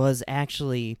was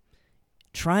actually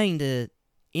trying to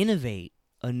innovate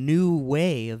a new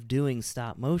way of doing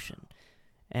stop motion.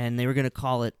 And they were going to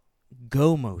call it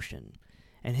Go Motion.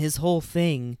 And his whole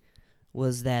thing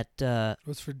was that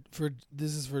What's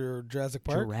this is for Jurassic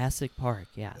Park? Jurassic Park,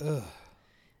 yeah. Ugh.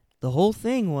 The whole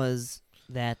thing was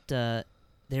that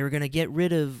they were going to get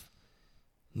rid of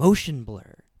motion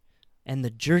blur and the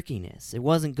jerkiness. It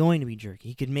wasn't going to be jerky.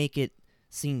 He could make it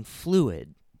seem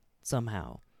fluid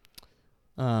somehow.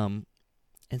 And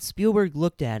Spielberg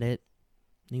looked at it,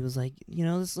 and he was like,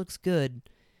 this looks good.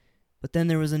 But then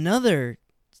there was another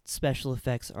special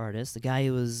effects artist, the guy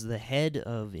who was the head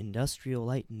of Industrial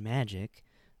Light and Magic,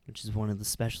 which is one of the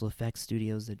special effects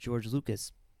studios that George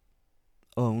Lucas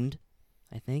owned,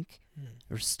 I think,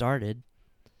 or started.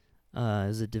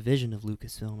 As a division of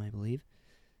Lucasfilm, I believe.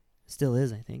 Still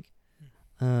is, I think.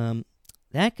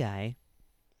 That guy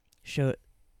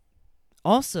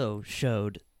also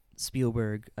showed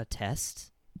Spielberg a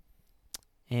test,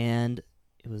 and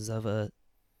it was of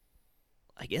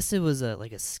I guess it was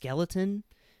like a skeleton,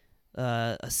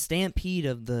 a stampede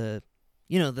of the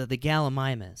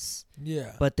Gallimimus,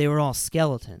 Yeah. but they were all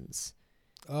skeletons.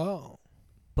 Oh.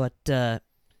 But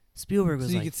Spielberg was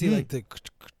So you like, could see like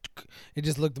it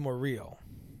just looked more real.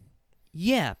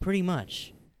 yeah, pretty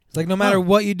much. It's like no matter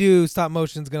what you do, stop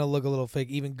motion's gonna look a little fake,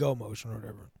 even go motion or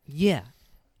whatever. Yeah,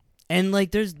 and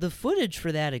like there's the footage for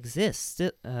that exists,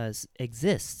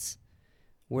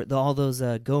 where all those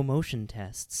go motion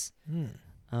tests.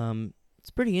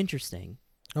 It's pretty interesting.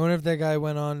 I wonder if that guy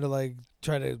went on to like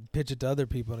try to pitch it to other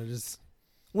people and it just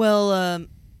Well,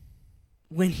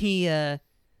 when he,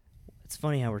 it's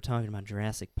funny how we're talking about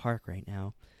Jurassic Park right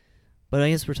now, but I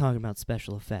guess we're talking about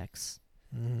special effects.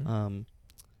 Mm-hmm.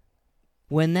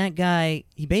 When that guy,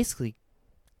 he basically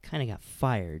kind of got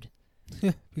fired,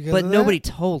 Because but of nobody that?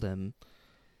 told him.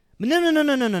 But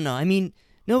no. I mean,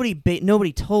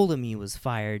 nobody told him he was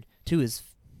fired to his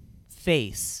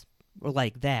face or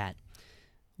like that.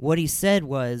 What he said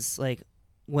was like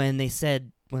when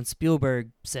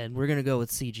Spielberg said we're gonna go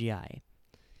with CGI.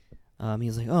 He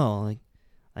was like, oh, like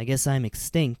I guess I'm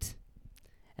extinct,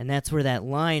 and that's where that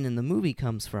line in the movie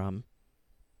comes from,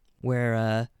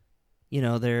 where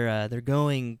they're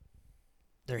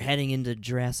heading into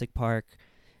Jurassic Park,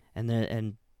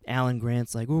 and Alan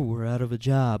Grant's like, oh, we're out of a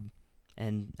job,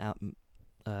 and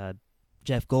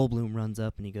Jeff Goldblum runs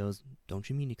up and he goes, don't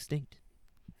you mean extinct?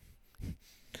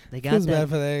 They got Feels that bad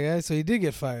for that guy, so he did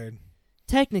get fired.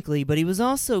 technically, but he was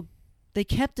also, they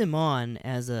kept him on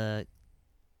as a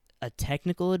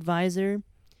technical advisor.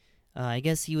 I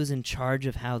guess he was in charge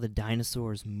of how the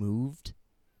dinosaurs moved.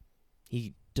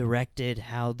 He directed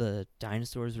how the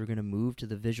dinosaurs were going to move to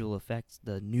the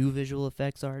new visual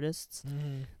effects artists,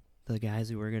 the guys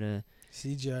who were going to,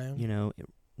 CGI him.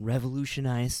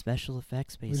 revolutionize special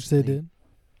effects, basically. Which they did.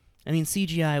 I mean,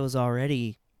 CGI was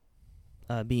already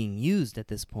being used at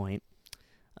this point.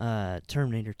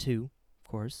 Terminator 2, of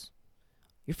course.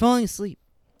 You're falling asleep.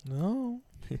 No.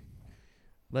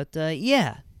 But,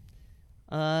 yeah.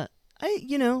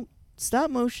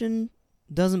 Stop motion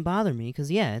doesn't bother me because,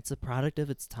 yeah, it's a product of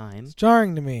its time. It's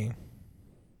jarring to me.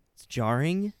 It's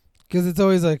jarring. Because it's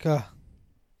always like, it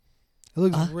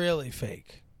looks really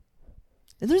fake.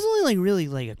 And there's only, really,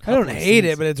 a couple I don't of hate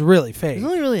scenes. it, but it's really fake. There's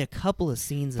only really a couple of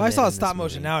scenes If of I it saw in a this stop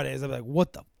motion movie. nowadays, I'd be like,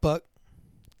 what the fuck?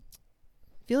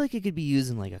 I feel like it could be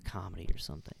used in, a comedy or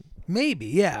something. Maybe,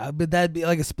 yeah, but that'd be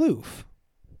like a spoof.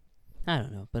 I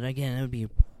don't know. But, again, it would be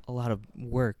a lot of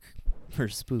work for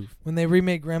a spoof. When they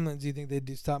remake Gremlins, do you think they'd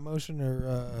do stop motion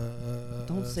or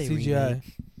Don't say CGI?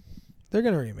 remake. They're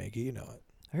going to remake it, you know it.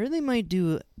 I heard they might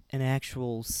do an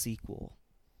actual sequel.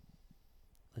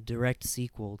 A direct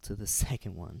sequel to the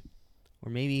second one.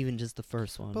 Or maybe even just the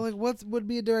first one. But, what would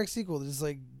be a direct sequel? Just,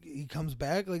 he comes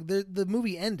back? The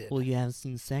movie ended. Well, you haven't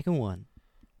seen the second one.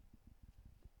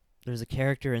 There's a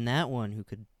character in that one who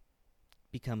could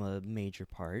become a major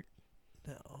part.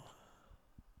 No.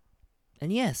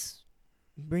 And yes,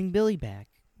 bring Billy back.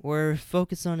 Or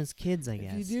focus on his kids, I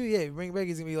guess. If you do, yeah, you bring it back,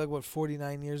 he's going to be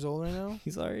 49 years old right now?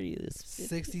 He's already this.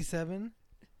 67?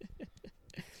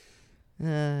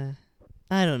 I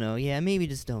don't know. Yeah, maybe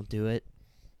just don't do it.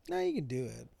 No, you can do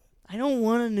it. I don't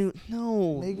want a new...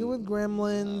 No. Make it with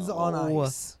Gremlins on No.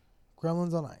 ice.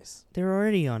 Gremlins on ice. They're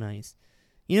already on ice.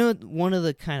 You know, one of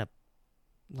the kind of,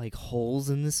 holes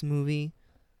in this movie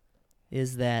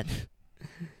is that,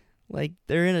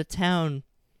 they're in a town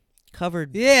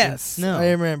covered in snow. I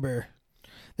remember.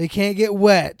 They can't get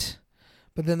wet,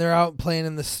 but then they're out playing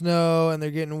in the snow and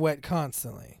they're getting wet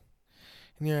constantly.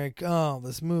 And you're like, oh,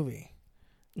 this movie.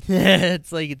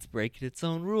 It's like it's breaking its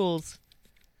own rules.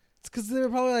 It's because they were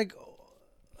probably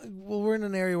well, we're in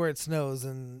an area where it snows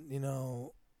and, We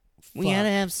gotta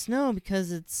have snow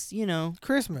because it's,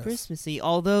 Christmas. Christmassy.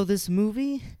 Although this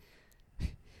movie,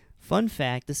 fun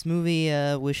fact, this movie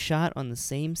was shot on the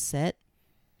same set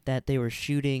that they were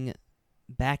shooting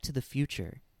Back to the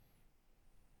Future.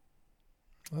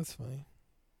 That's funny.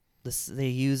 They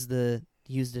used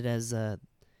it as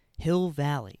Hill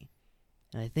Valley,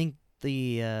 and I think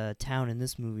the town in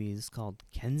this movie is called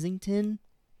Kensington.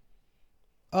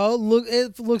 Oh, look!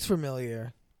 It looks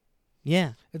familiar.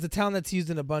 Yeah. It's a town that's used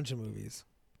in a bunch of movies.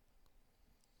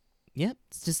 Yep.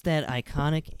 It's just that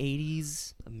iconic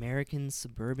 80s American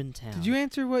suburban town. Did you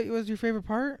answer what was your favorite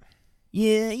part?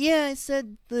 Yeah, I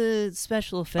said the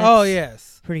special effects. Oh,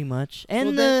 yes. Pretty much.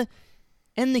 And Well,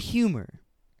 the humor.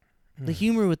 The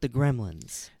humor with the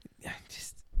gremlins.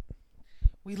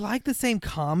 We like the same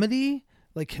comedy,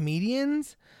 like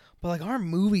comedians, but our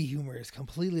movie humor is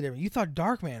completely different. You thought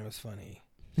Darkman was funny.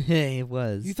 It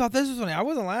was. You thought this was funny. I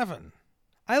wasn't laughing.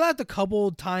 I laughed a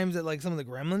couple times at some of the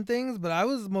gremlin things, but I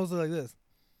was mostly like this.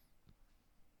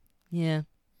 Yeah.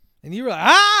 And you were like,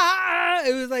 ah!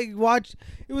 It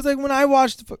was like when I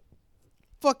watched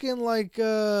fucking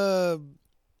a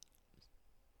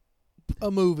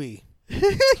movie.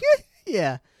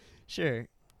 Yeah. Sure.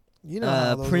 You know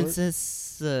how those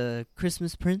Princess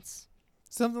Christmas Prince.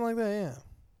 work. Something like that, yeah.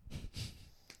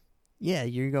 Yeah,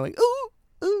 you're going ooh,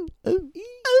 ooh, ooh,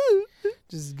 ooh.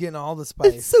 Just getting all the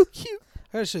spice. It's so cute.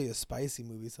 I gotta show you a spicy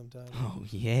movie sometime. Oh,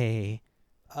 yay.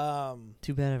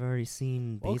 Too bad I've already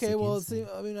seen Basic Okay, well, Instinct.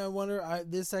 see, I mean, I wonder.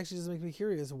 This actually does make me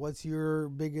curious. What's your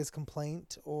biggest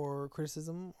complaint or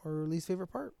criticism or least favorite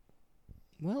part?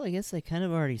 Well, I guess I kind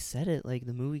of already said it. Like,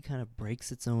 the movie kind of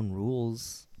breaks its own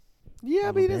rules.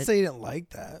 Yeah, but you didn't say you didn't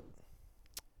like that.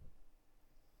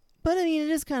 But, I mean, it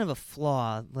is kind of a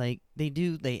flaw. Like, they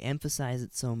emphasize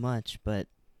it so much, but,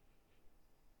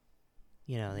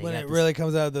 you know, When it really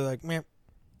comes out, they're like, man.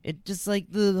 It just, like,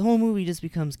 the whole movie just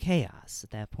becomes chaos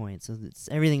at that point. So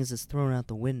everything is just thrown out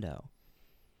the window.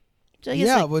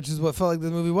 Yeah, which is what felt like the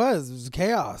movie was. It was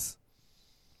chaos.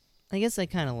 I guess I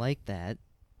kind of like that.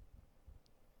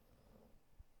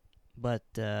 But,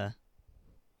 yeah,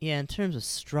 in terms of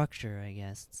structure, I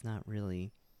guess, it's not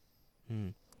really...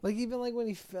 Like, even like when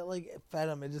he fed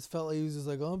him, it just felt like he was just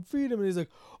like, oh, I'm feeding him. And he's like,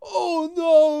 oh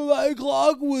no, my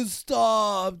clock was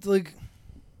stopped. Like,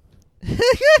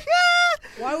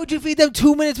 why would you feed them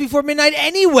 2 minutes before midnight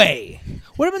anyway?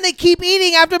 What if they keep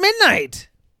eating after midnight?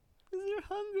 Because they're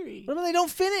hungry. What if they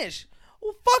don't finish?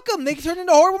 Well, fuck them. They can turn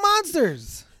into horrible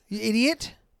monsters. You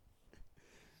idiot.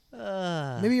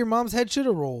 Maybe your mom's head should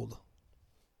have rolled.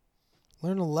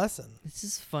 Learn a lesson. It's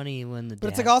just funny when the But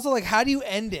it's like also like, how do you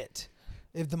end it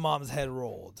if the mom's head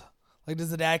rolled? Like, does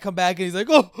the dad come back and he's like,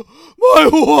 oh, my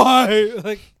wife?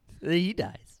 Like, he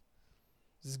dies.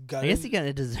 Just gutted. I guess he kind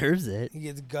of deserves it. He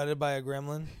gets gutted by a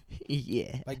gremlin.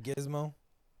 Yeah. By Gizmo.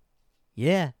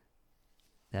 Yeah.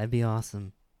 That'd be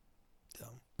awesome.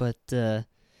 Dumb. But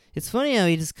it's funny how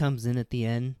he just comes in at the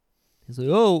end. He's like,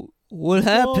 oh, what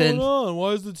happened?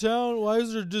 Why is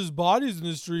there just bodies in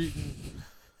the street and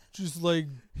just like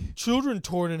children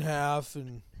torn in half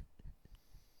and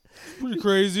it's pretty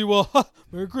crazy. Well,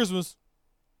 Merry Christmas.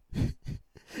 And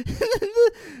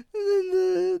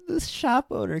then the shop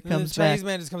owner comes the Chinese back.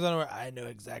 man just comes out and I know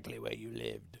exactly where you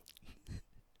lived.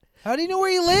 How do you know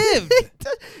where you lived?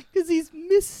 Because he's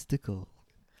mystical.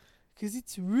 Because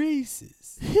it's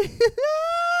racist.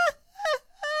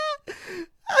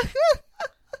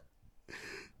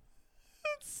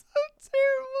 It's so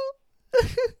terrible.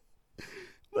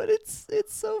 But it's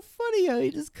so funny how he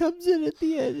just comes in at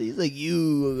the end. He's like,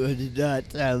 you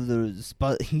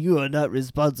are not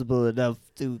responsible enough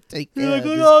to take care of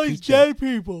this all these creature." dead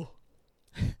people.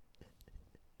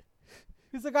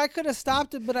 He's like, I could have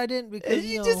stopped it, but I didn't because And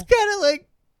he just kind of like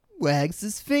wags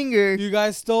his finger. you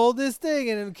guys stole this thing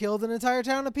and it killed an entire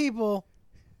town of people.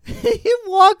 He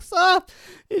walks off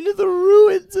into the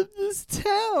ruins of this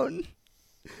town.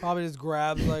 Probably just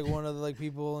grabs like one of the like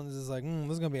people and is just like,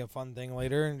 this is gonna be a fun thing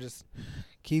later, and just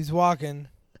keeps walking.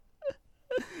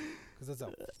 Because that's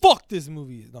how fuck this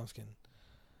movie is. No, I'm just kidding.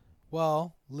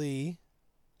 Well, Lee,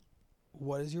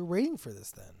 what is your rating for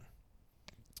this then?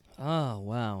 Oh,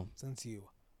 wow. Since you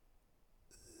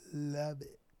love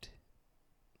it.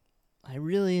 I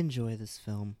really enjoy this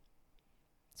film.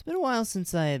 It's been a while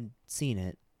since I had seen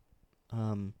it.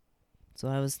 So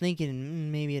I was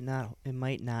thinking maybe it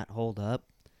might not hold up.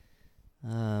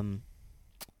 But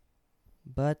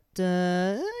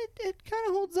it kind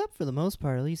of holds up for the most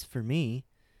part, at least for me.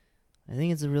 I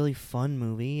think it's a really fun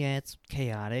movie. Yeah, it's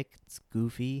chaotic, it's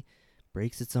goofy,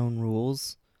 breaks its own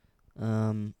rules.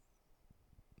 But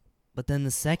then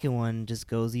the second one just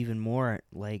goes even more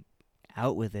like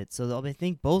out with it. So I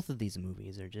think both of these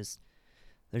movies are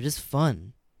they're just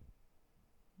fun.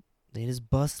 They just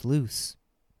bust loose.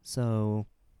 So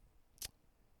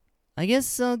I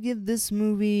guess I'll give this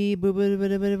movie an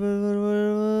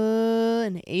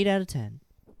 8 out of 10.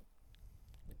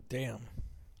 Damn.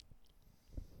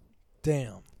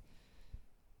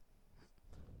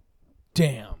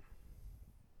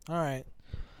 All right.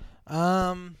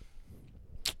 I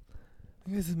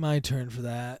guess it's my turn for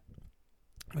that.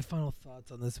 My final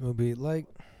thoughts on this movie.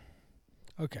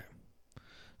 Okay.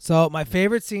 So my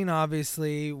favorite scene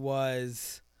obviously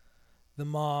was the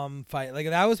mom fight. Like,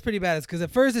 that was pretty badass because at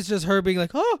first it's just her being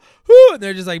like, oh, whoo, and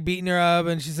they're just like beating her up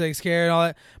and she's like scared and all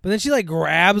that. But then she like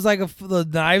grabs like the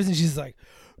knives and she's like,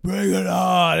 bring it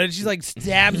on. And she's like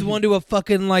stabs one to a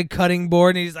fucking like cutting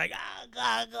board and he's like,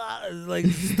 like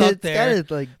stuck there.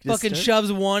 Kinda, like, Fucking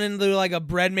shoves one into like a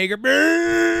bread maker.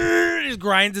 Just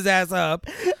grinds his ass up.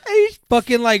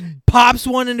 Fucking like pops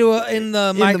one in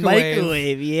the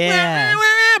microwave. Yeah.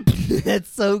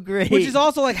 That's so great. Which is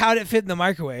also like, how did it fit in the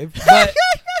microwave? But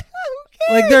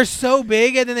like, they're so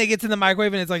big and then they get to the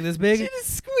microwave and it's like this big. She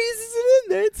just squeezes it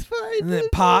in there. It's fine. And then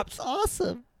it pops. It's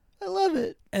awesome. I love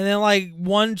it. And then like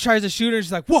one tries to shoot her and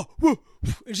she's like, whoa, whoa.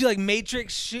 And she like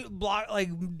matrix block like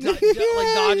dodges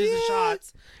the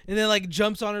shots. And then like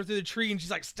jumps on her through the tree and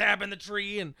she's like stabbing the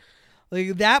tree, and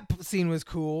like that scene was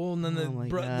cool. And then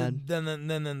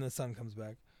then the sun comes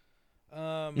back.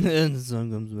 And the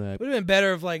sun comes back. Would have been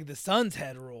better if like the son's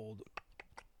head rolled,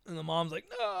 and the mom's like,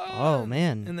 no. Oh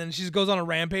man! And then she just goes on a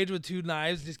rampage with 2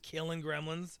 knives, just killing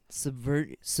gremlins.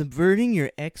 Subverting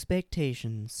your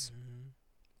expectations.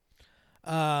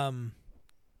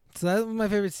 So that was my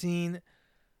favorite scene.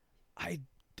 I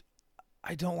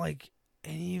don't like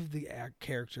any of the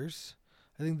characters.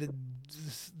 I think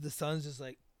the son's just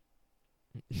like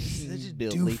such a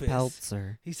Billy doofus.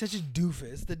 Peltzer. He's such a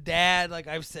doofus. The dad, like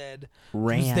I've said,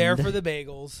 Rand. was there for the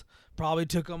bagels. Probably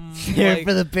took him There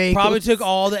for the bagels. Probably took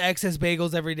all the excess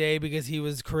bagels every day because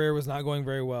his career was not going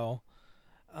very well.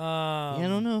 Yeah, I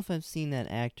don't know if I've seen that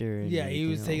actor. Yeah, he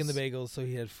was taking else. the bagels so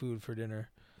he had food for dinner.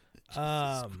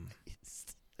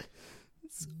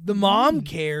 The mom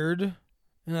cared,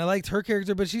 and I liked her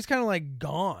character, but she's kind of like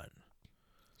gone.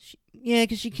 Yeah,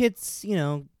 because she gets,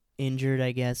 injured,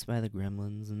 I guess, by the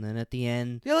gremlins, and then at the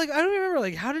end, Yeah, like I don't remember.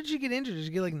 Like, how did she get injured? Did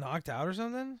she get like knocked out or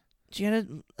something? she got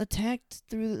attacked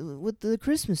with the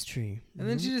Christmas tree. And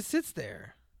then she just sits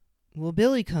there. Well,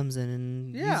 Billy comes in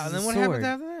and Yeah, and uses then a what sword. happens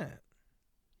after that?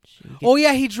 She gets Oh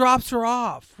yeah, he drops her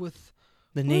off with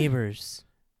the neighbors,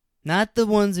 not the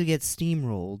ones who get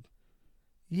steamrolled.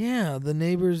 Yeah, the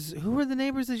neighbors. Who were the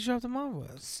neighbors that she dropped them off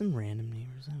with? Some random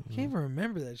neighbors. I don't I can't know. even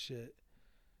remember that shit.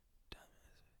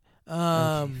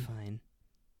 Okay, fine.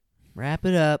 Wrap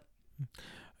it up.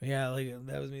 Yeah, like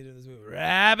that was me doing this movie.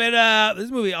 Wrap it up.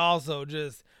 This movie also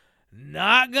just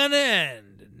not gonna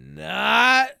end.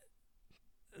 Not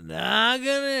gonna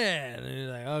end. And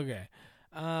you're like, okay.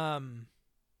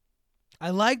 I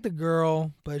like the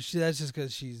girl, but that's just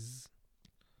because she's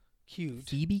cute.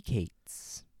 Phoebe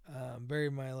Cates. Very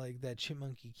my like that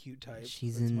chipmunky cute type.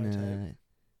 She's That's my type. in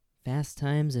Fast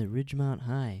Times at Ridgemont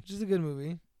High. Which is a good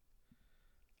movie.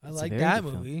 I It's a like very that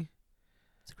good film. movie.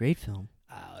 It's a great film.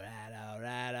 All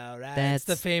right. That's That's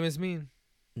the famous meme.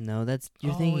 No,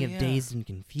 you're Oh, thinking of yeah. Dazed and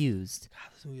Confused.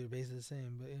 God, this movie are basically the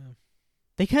same, but yeah.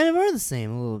 They kind of are the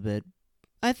same a little bit.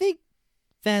 I think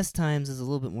Fast Times is a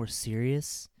little bit more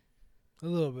serious. A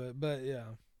little bit, but yeah.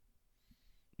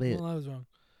 But Well, I was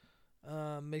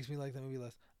wrong. Makes me like that movie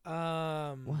less.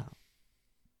 wow.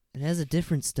 It has a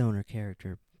different stoner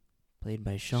character played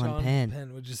by Sean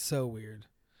Penn. which is so weird.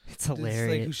 It's It's like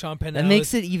hilarious. who Sean Penn That now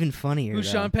makes is. it even funnier. Who though.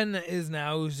 Sean Penn is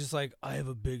now, who's just like, I have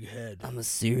a big head I'm a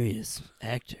serious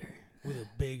actor. with a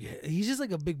big head. He's just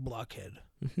like a big blockhead.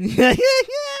 Yeah.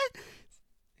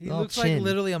 He All looks like chin.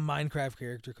 literally a Minecraft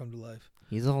character come to life.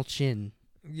 He's all chin.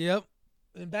 Yep.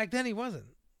 And back then he wasn't.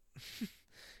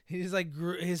 He just like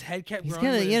his head kept He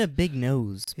growing. had a big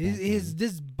nose. His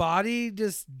this body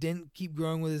just didn't keep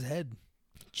growing with his head.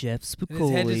 Jeff And his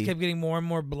head just Spicoli kept getting more and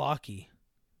more blocky.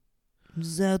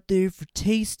 was out there for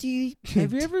tasty.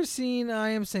 Have you ever seen I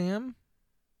Am Sam?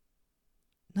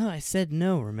 No, I said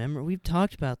no. Remember, we've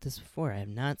talked about this before. I have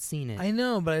not seen it. I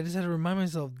know, but I just had to remind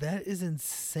myself that is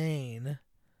insane.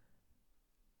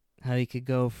 How you could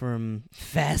go from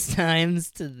Fast Times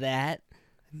to that.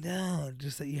 No,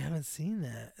 just that you haven't seen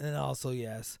that. And also,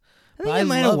 yes, I think But I I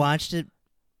might have love- watched it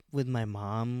with my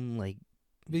mom, like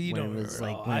but you when don't it was remember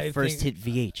like at all. when I it first think-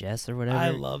 hit VHS or whatever. I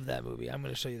love that movie. I'm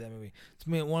going to show you that movie. It's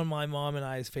one of my mom and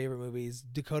I's favorite movies.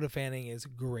 Dakota Fanning is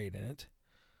great in it.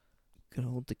 Good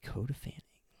old Dakota Fanning.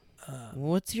 Uh,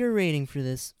 What's your rating for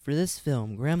this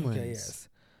film, Gremlins? Okay, yes.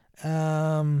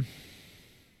 I'm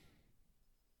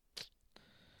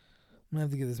gonna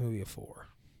have to give this movie a 4.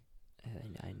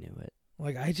 I knew it.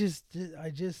 Like I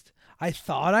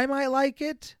thought I might like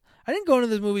it. I didn't go into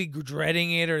this movie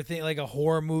dreading it or think like a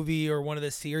horror movie or one of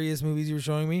the serious movies you were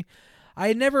showing me. I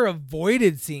had never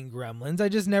avoided seeing Gremlins. I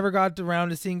just never got around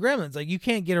to seeing Gremlins. Like you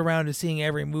can't get around to seeing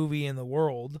every movie in the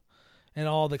world and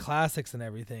all the classics and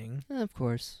everything. Of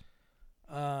course.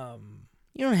 Um,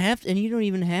 You don't have to, and you don't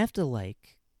even have to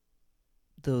like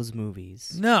those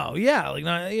movies. no, yeah, like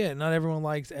not everyone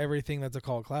likes everything that's a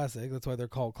cult classic. That's why they're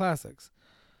called classics.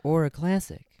 Or a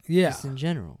classic. Yeah. Just in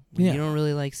general. Yeah. You don't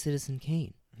really like Citizen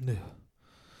Kane.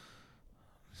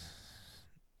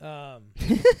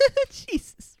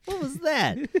 Jesus. What was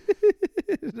that?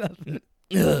 Nothing.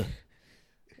 Ugh.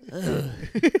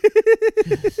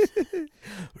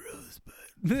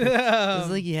 It's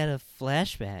like you had a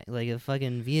flashback, like a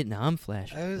fucking Vietnam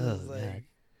flashback. I was Oh, just God. like,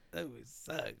 that movie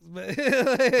sucks. But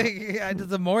like,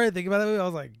 the more I think about that movie, I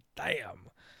was like, damn,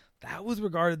 that was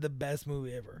regarded the best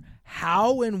movie ever.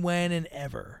 How and when and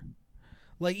ever.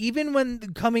 Like, even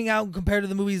when coming out compared to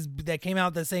the movies that came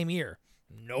out the same year.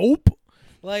 Nope.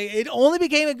 Like, it only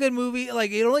became a good movie.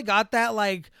 Like, it only got that,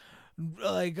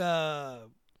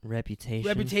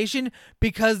 reputation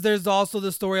because there's also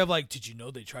the story of, like, did you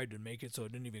know they tried to make it so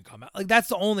it didn't even come out? Like, that's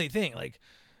the only thing. Like,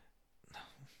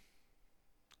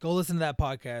 Go listen to that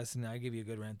podcast, and I give you a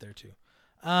good rant there too.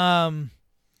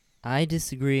 I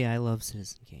disagree. I love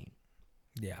Citizen Kane.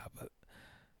 Yeah, but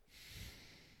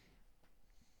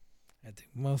I think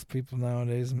most people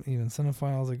nowadays, even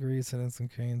cinephiles, agree Citizen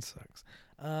Kane sucks.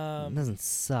 It doesn't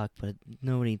suck, but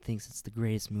nobody thinks it's the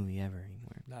greatest movie ever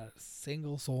anymore. Not a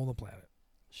single soul on the planet.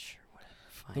 Sure, whatever.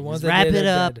 Fine. The ones Just that wrap did it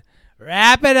are up. dead.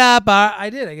 Wrap it up.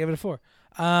 I did. I gave it a 4.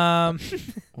 Well, now you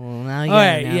All gotta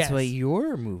right, announce yes. what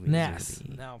your movie Yes. is.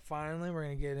 Now, finally, we're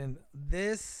going to get in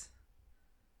this.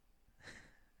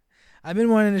 I've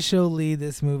been wanting to show Lee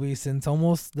this movie since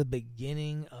almost the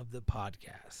beginning of the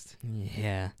podcast.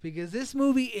 Yeah. Because this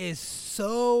movie is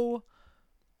so...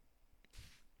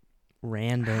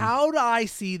 Random. How do I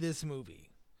see this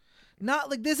movie? Not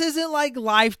like this isn't like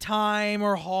Lifetime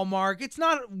or Hallmark. It's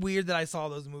not weird that I saw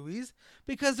those movies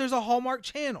because there's a Hallmark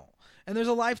channel and there's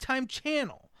a Lifetime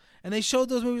channel. And they showed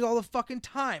those movies all the fucking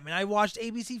time. And I watched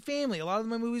ABC Family. A lot of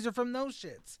my movies are from those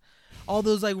shits. All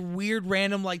those like weird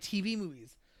random like TV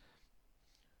movies.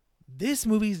 This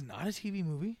movie is not a TV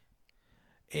movie.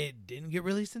 It didn't get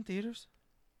released in theaters.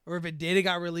 Or if it did, it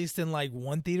got released in like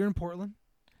one theater in Portland.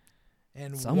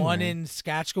 And Somewhere. one in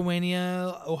Saskatchewan,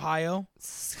 Ohio.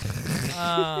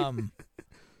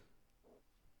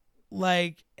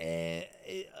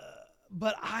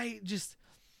 But I just...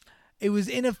 It was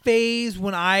in a phase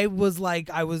when I was like...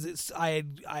 I was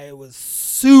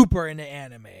super into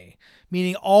anime.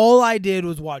 Meaning all I did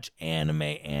was watch anime.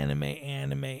 In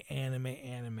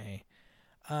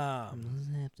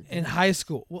high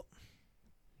school. Well,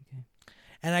 Okay.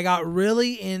 and I got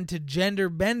really into gender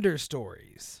bender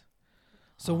stories.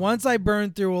 So once I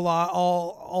burned through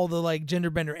all the like gender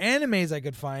bender animes I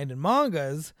could find and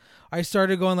mangas, I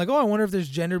started going like, oh, I wonder if there's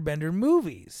gender bender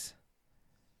movies.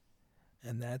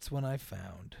 And that's when I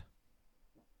found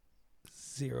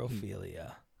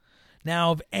Zerophilia.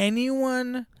 Now, if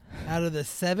anyone out of the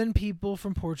 7 people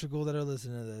from Portugal that are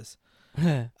listening to this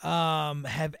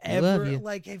have ever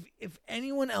like if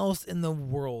anyone else in the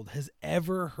world has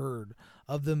ever heard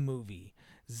of the movie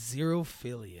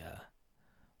Zerophilia,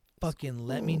 fucking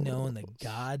let me know in the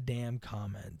goddamn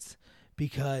comments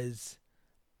because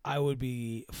I would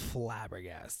be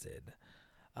flabbergasted.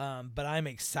 But I'm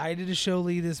excited to show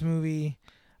Lee this movie.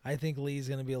 I think Lee's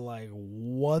gonna be like,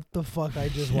 what the fuck I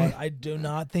just watched. I do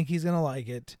not think he's gonna like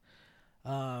it.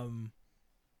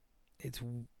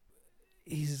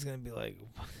 He's just gonna be like,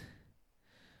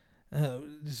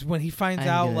 just when he finds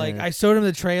out, like I showed him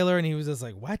the trailer and he was just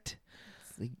like, what?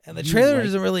 Like, And the trailer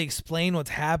doesn't really explain what's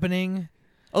happening.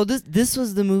 Oh, this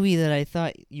was the movie that I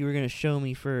thought you were gonna show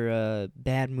me for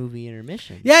bad movie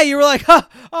intermission. Yeah, you were like, huh,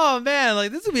 oh man,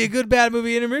 like this would be a good bad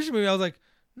movie intermission movie. I was like,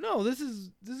 no, this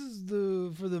is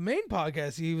the for the main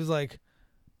podcast. He was like,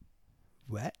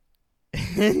 what?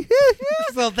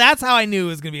 So that's how I knew it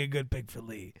was gonna be a good pick for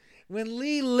Lee. When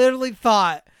Lee literally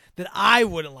thought that I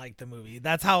wouldn't like the movie.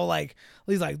 That's how like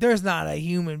Lee's like, there's not a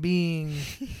human being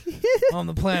on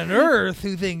the planet Earth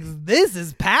who thinks this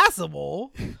is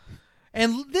passable.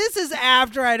 And this is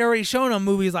after I'd already shown him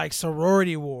movies like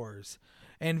Sorority Wars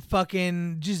and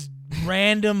fucking just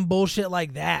random bullshit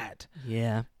like that.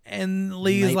 Yeah. And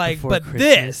Lee's Night like, Before but Christmas.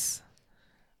 this.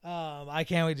 I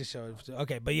can't wait to show it.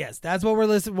 Okay, but yes, that's what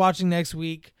we're watching next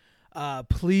week.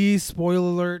 Please, spoiler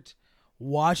alert,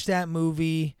 watch that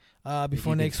movie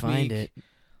before next find week. it.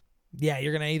 Yeah,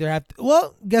 you're gonna either have to.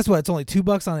 Well, guess what? It's only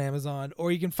 $2 on Amazon, or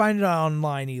you can find it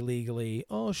online illegally.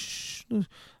 Oh,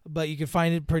 but you can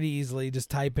find it pretty easily. Just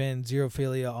type in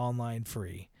Zerophilia online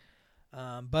free.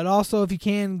 But also, if you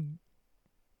can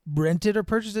rent it or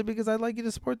purchase it, because I'd like you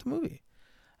to support the movie.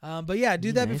 But yeah,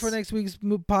 do that before next week's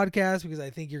podcast, because I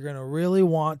think you're gonna really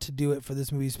want to do it for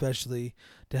this movie, especially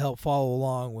to help follow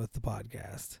along with the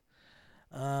podcast.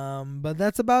 But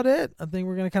that's about it. I think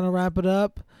we're gonna kind of wrap it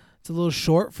up. It's a little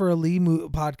short for a Lee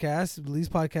podcast. Lee's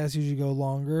podcasts usually go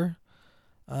longer.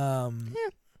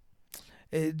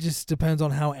 It just depends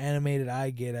on how animated I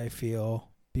get, I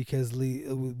feel, because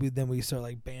then we start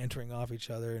like bantering off each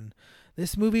other. And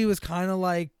this movie was kind of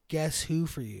like Guess Who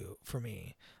for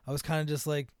me. I was kind of just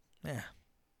like, eh.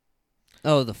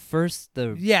 Oh, the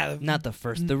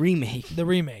remake. The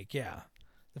remake, yeah.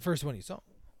 The first one you saw.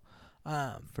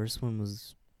 First one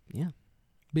was, yeah.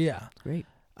 But yeah. Great.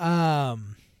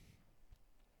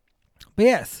 But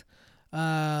yes,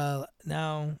 now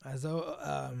as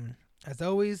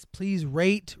always, please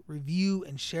rate, review,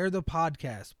 and share the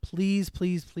podcast. Please,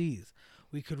 please, please.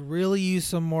 We could really use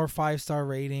some more 5-star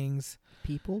ratings.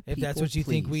 If that's what you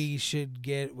think we should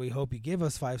get, we hope you give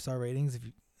us 5-star ratings. If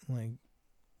you like,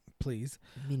 please.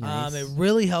 Be nice. It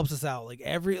really helps us out. Like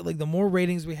the more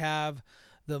ratings we have,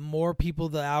 the more people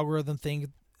the algorithm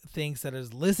thinks that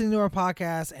is listening to our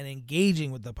podcast and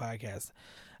engaging with the podcast.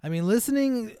 I mean,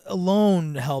 listening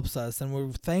alone helps us, and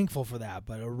we're thankful for that.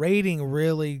 But a rating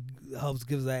really helps,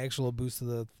 gives that actual boost to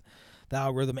the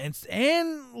algorithm.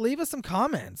 And leave us some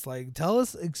comments. Like, tell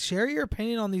us, share your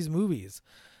opinion on these movies.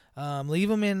 Leave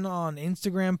them in on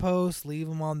Instagram posts. Leave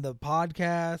them on the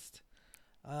podcast.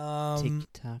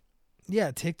 TikTok.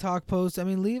 Yeah, TikTok posts. I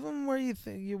mean, leave them where you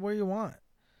where you want.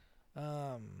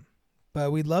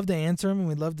 But we'd love to answer them, and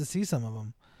we'd love to see some of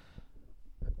them.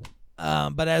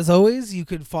 But as always, you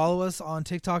could follow us on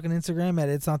TikTok and Instagram at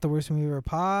It's Not the Worst Movie Ever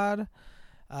Pod.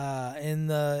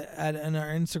 In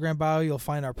our Instagram bio, you'll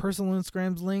find our personal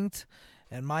Instagrams linked,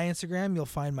 and my Instagram, you'll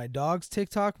find my dog's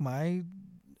TikTok, my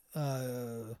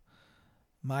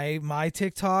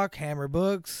TikTok, Hammer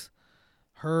Books,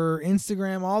 her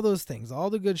Instagram, all those things,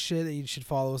 all the good shit that you should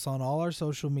follow us on all our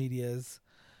social medias.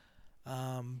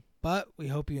 But we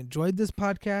hope you enjoyed this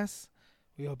podcast.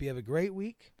 We hope you have a great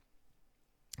week.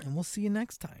 And we'll see you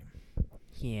next time.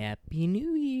 Happy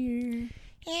New Year.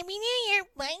 Happy New Year.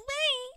 Bye bye.